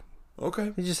it is.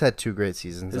 Okay. He just had 2 great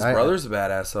seasons. His brother's a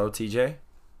badass, though, TJ.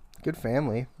 Good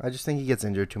family. I just think he gets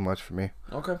injured too much for me.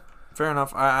 Okay. Fair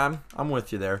enough. I'm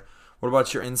with you there. What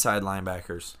about your inside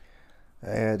linebackers? I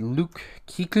had Luke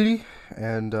Kuechly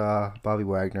and Bobby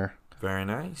Wagner. Very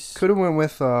nice. Could have went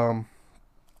with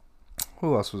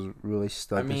Who else was really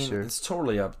stud I this mean, year? it's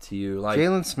totally up to you. Like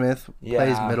Jalen Smith Yeah.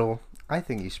 plays middle. I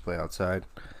think he should play outside.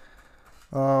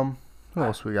 Who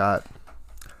else we got?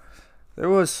 There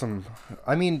was some.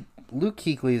 I mean, Luke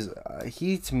Kuechly's.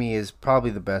 He to me is probably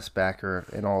the best backer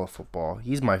in all of football.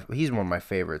 He's one of my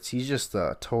favorites. He's just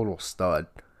a total stud.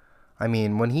 I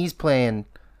mean, when he's playing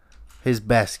his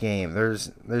best game,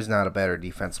 there's not a better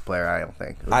defensive player. I don't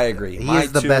think. I agree. He My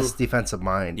is the two- best defensive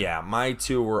mind. Yeah, my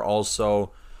two were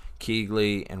also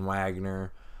Kuechly and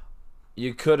Wagner.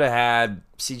 You could have had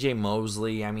C.J.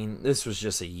 Mosley. I mean, this was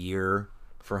just a year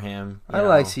for him. I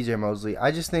like C.J. Mosley.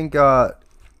 I just think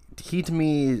he to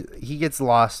me he gets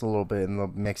lost a little bit in the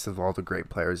mix of all the great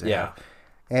players. They have.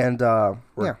 And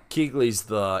yeah, Kuechly's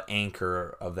the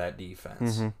anchor of that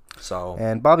defense. Mm-hmm. So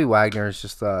and Bobby Wagner is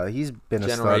just he's been a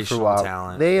stud for a Generational while.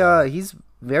 talent. He's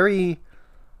very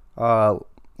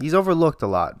he's overlooked a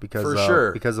lot because For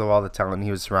sure. because of all the talent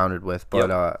he was surrounded with.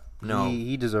 But No.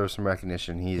 he deserves some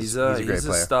recognition. He's a a great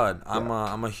player. stud.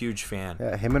 I'm a huge fan,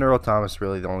 Yeah, him and Earl Thomas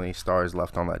really the only stars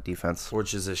left on that defense.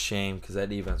 which is a shame because that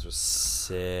defense was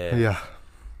sick. Yeah.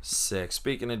 Sick.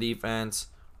 Speaking of defense,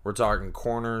 we're talking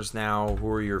corners now. Who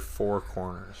are your four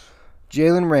corners?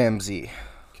 Jalen Ramsey,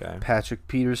 Okay. Patrick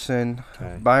Peterson,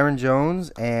 Okay. Byron Jones,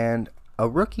 and a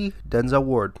rookie, Denzel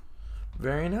Ward.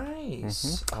 Very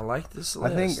nice. I like this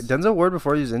list. I think Denzel Ward,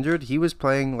 before he was injured, he was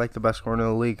playing like the best corner in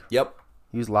the league. Yep.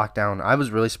 He was locked down. I was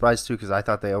really surprised, too, because I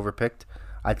thought they overpicked.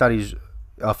 I thought he was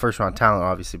a first-round talent,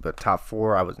 obviously, but top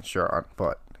four, I wasn't sure on.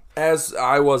 But, As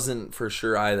I wasn't for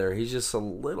sure either. He's just a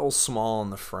little small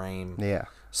in the frame. yeah.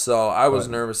 So I was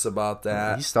nervous about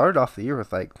that. He started off the year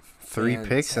with, like, 3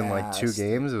 picks in, like, 2 Fantastic.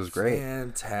 games. It was great.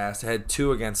 Fantastic. Had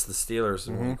 2 against the Steelers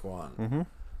in week 1.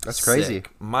 That's crazy.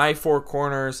 Sick. My 4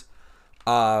 corners,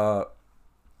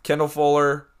 Kendall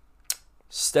Fuller,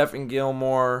 Stephen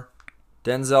Gilmore,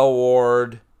 Denzel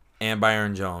Ward, and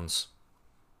Byron Jones.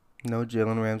 No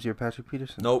Jalen Ramsey or Patrick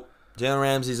Peterson? Nope. Jalen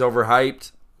Ramsey's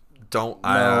overhyped. Don't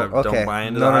buy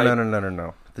into no, the hype.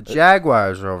 No. The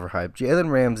Jaguars are overhyped. Jalen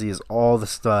Ramsey is all the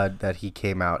stud that he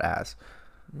came out as.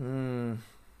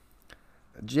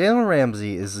 Jalen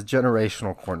Ramsey is a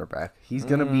generational cornerback. He's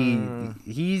gonna be.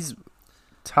 He's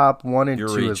top 1 and 2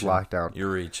 is lockdown.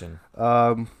 You're reaching.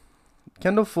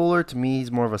 Kendall Fuller to me,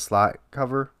 he's more of a slot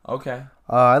cover. Okay.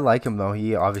 I like him though.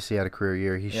 He obviously had a career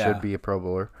year. He Yeah. should be a Pro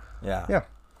Bowler. Yeah. Yeah.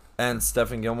 And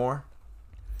Stephen Gilmore?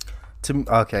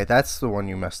 Okay, that's the one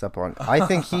you messed up on. I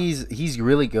think he's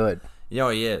really good, You know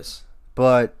he is.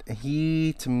 but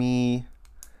he to me,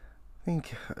 I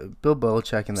think Bill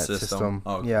Belichick in that System. system.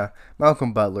 Okay. Yeah,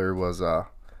 Malcolm Butler was a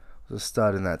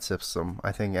stud in that system.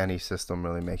 I think any system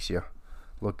really makes you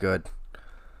look good.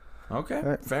 Okay. All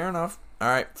right. Fair enough. All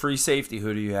right. Free safety.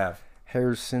 Who do you have?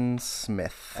 Harrison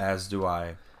Smith. As do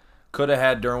I. Could have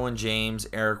had Derwin James,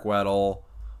 Eric Weddle,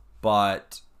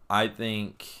 but I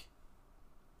think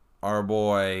our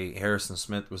boy Harrison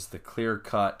Smith was the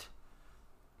clear-cut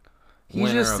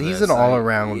winner of He's this. an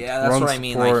all-around. Yeah, that's what I runs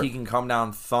mean. for- Like he can come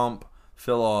down, thump,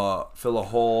 fill a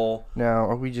hole, Now,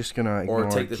 are we just gonna or ignore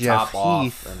take the Jeff top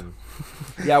Heath? off.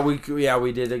 And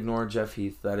we did ignore Jeff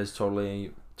Heath. That is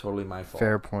totally my fault.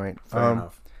 Fair point. Fair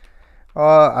enough.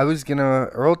 I was gonna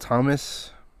Earl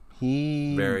Thomas.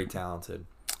 Very talented.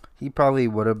 He probably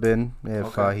would have been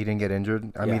if Okay. he didn't get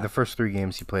injured. I Yeah. mean, the first 3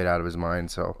 games he played out of his mind.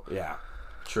 So, Yeah.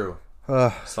 True. uh,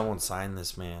 Someone signed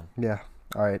this man. yeah.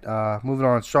 All right. Moving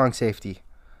on. Strong safety.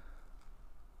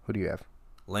 Who do you have?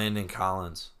 Landon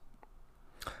Collins.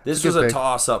 This It's a was good a pick.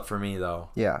 toss-up for me, though.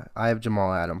 Yeah, I have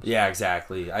Jamal Adams. Yeah,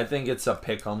 exactly. I think it's a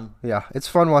pick-em. Yeah, it's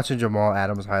fun watching Jamal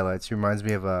Adams highlights. He reminds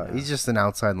me of Yeah. he's just an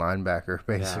outside linebacker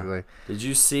basically. Did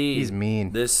you see He's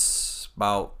mean. this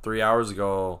about 3 hours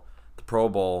ago, the Pro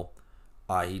Bowl?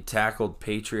 He tackled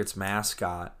Patriots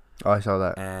mascot, Oh, I saw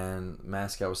that. and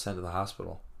mascot was sent to the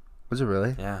hospital. Was it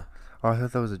really? Yeah. Oh, I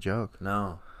thought that was a joke.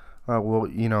 No. Well,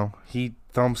 he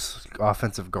thumps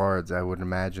offensive guards. I would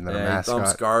imagine that a Yeah, he mascot.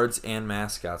 thumps guards and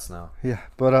mascots now. Yeah,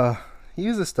 but he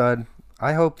was a stud.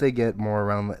 I hope they get more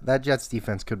around that. Jets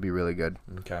defense could be really good.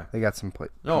 Okay. They got some play.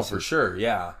 No, pieces. for sure.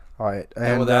 Yeah. All right,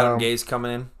 And with Adam um, Gase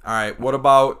coming in. All right. What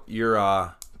about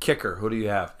your kicker? Who do you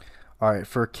have? all right,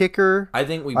 for kicker, I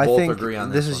think we I both think agree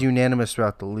on this this. is unanimous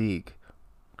throughout the league.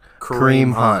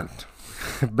 Kareem Hunt,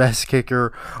 best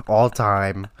kicker all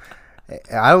time.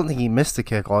 I don't think he missed a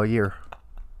kick all year.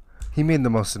 He made the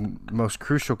most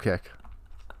crucial kick.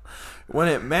 When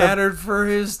it mattered for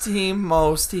his team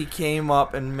most, he came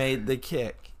up and made the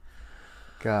kick.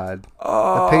 God,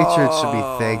 Oh, Patriots should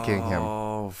be thanking him.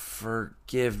 Oh,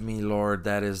 forgive me, Lord.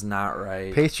 That is not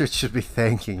right. Patriots should be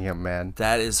thanking him, man.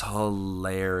 That is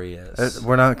hilarious.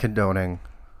 We're not condoning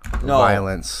No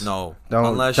violence. No, Don't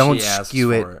unless don't she asks skew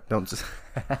for it.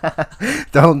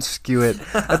 Don't skew it.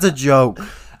 That's a joke.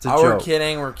 It's a joke. We're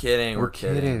kidding. We're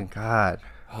kidding. God,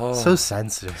 Oh, so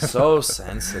sensitive. so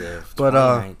sensitive. But,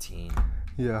 2019.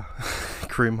 Yeah,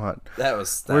 cream hut.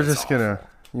 We're just gonna.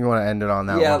 You want to end it on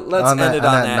that? Yeah, one? let's end it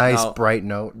on that nice note. bright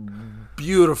note.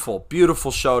 Beautiful,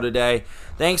 beautiful show today.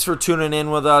 Thanks for tuning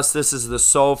in with us. This is the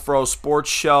SoFro Sports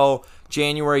Show,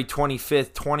 January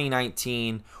 25th,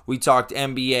 2019. We talked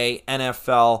NBA,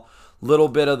 NFL, little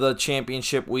bit of the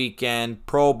championship weekend,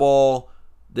 Pro Bowl.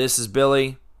 This is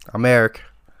Billy. I'm Eric.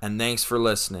 And thanks for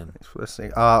listening. Thanks for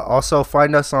listening. Also,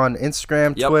 find us on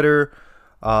Instagram, Twitter,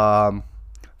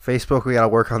 Facebook. We got to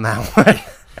work on that one.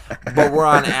 But we're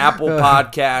on Apple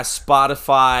Podcasts,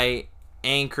 Spotify,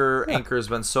 Anchor. Anchor has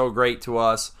been so great to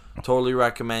us. Totally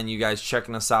recommend you guys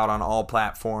checking us out on all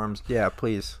platforms. Yeah,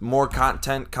 please. More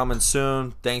content coming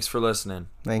soon. Thanks for listening.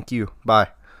 Thank you. Bye.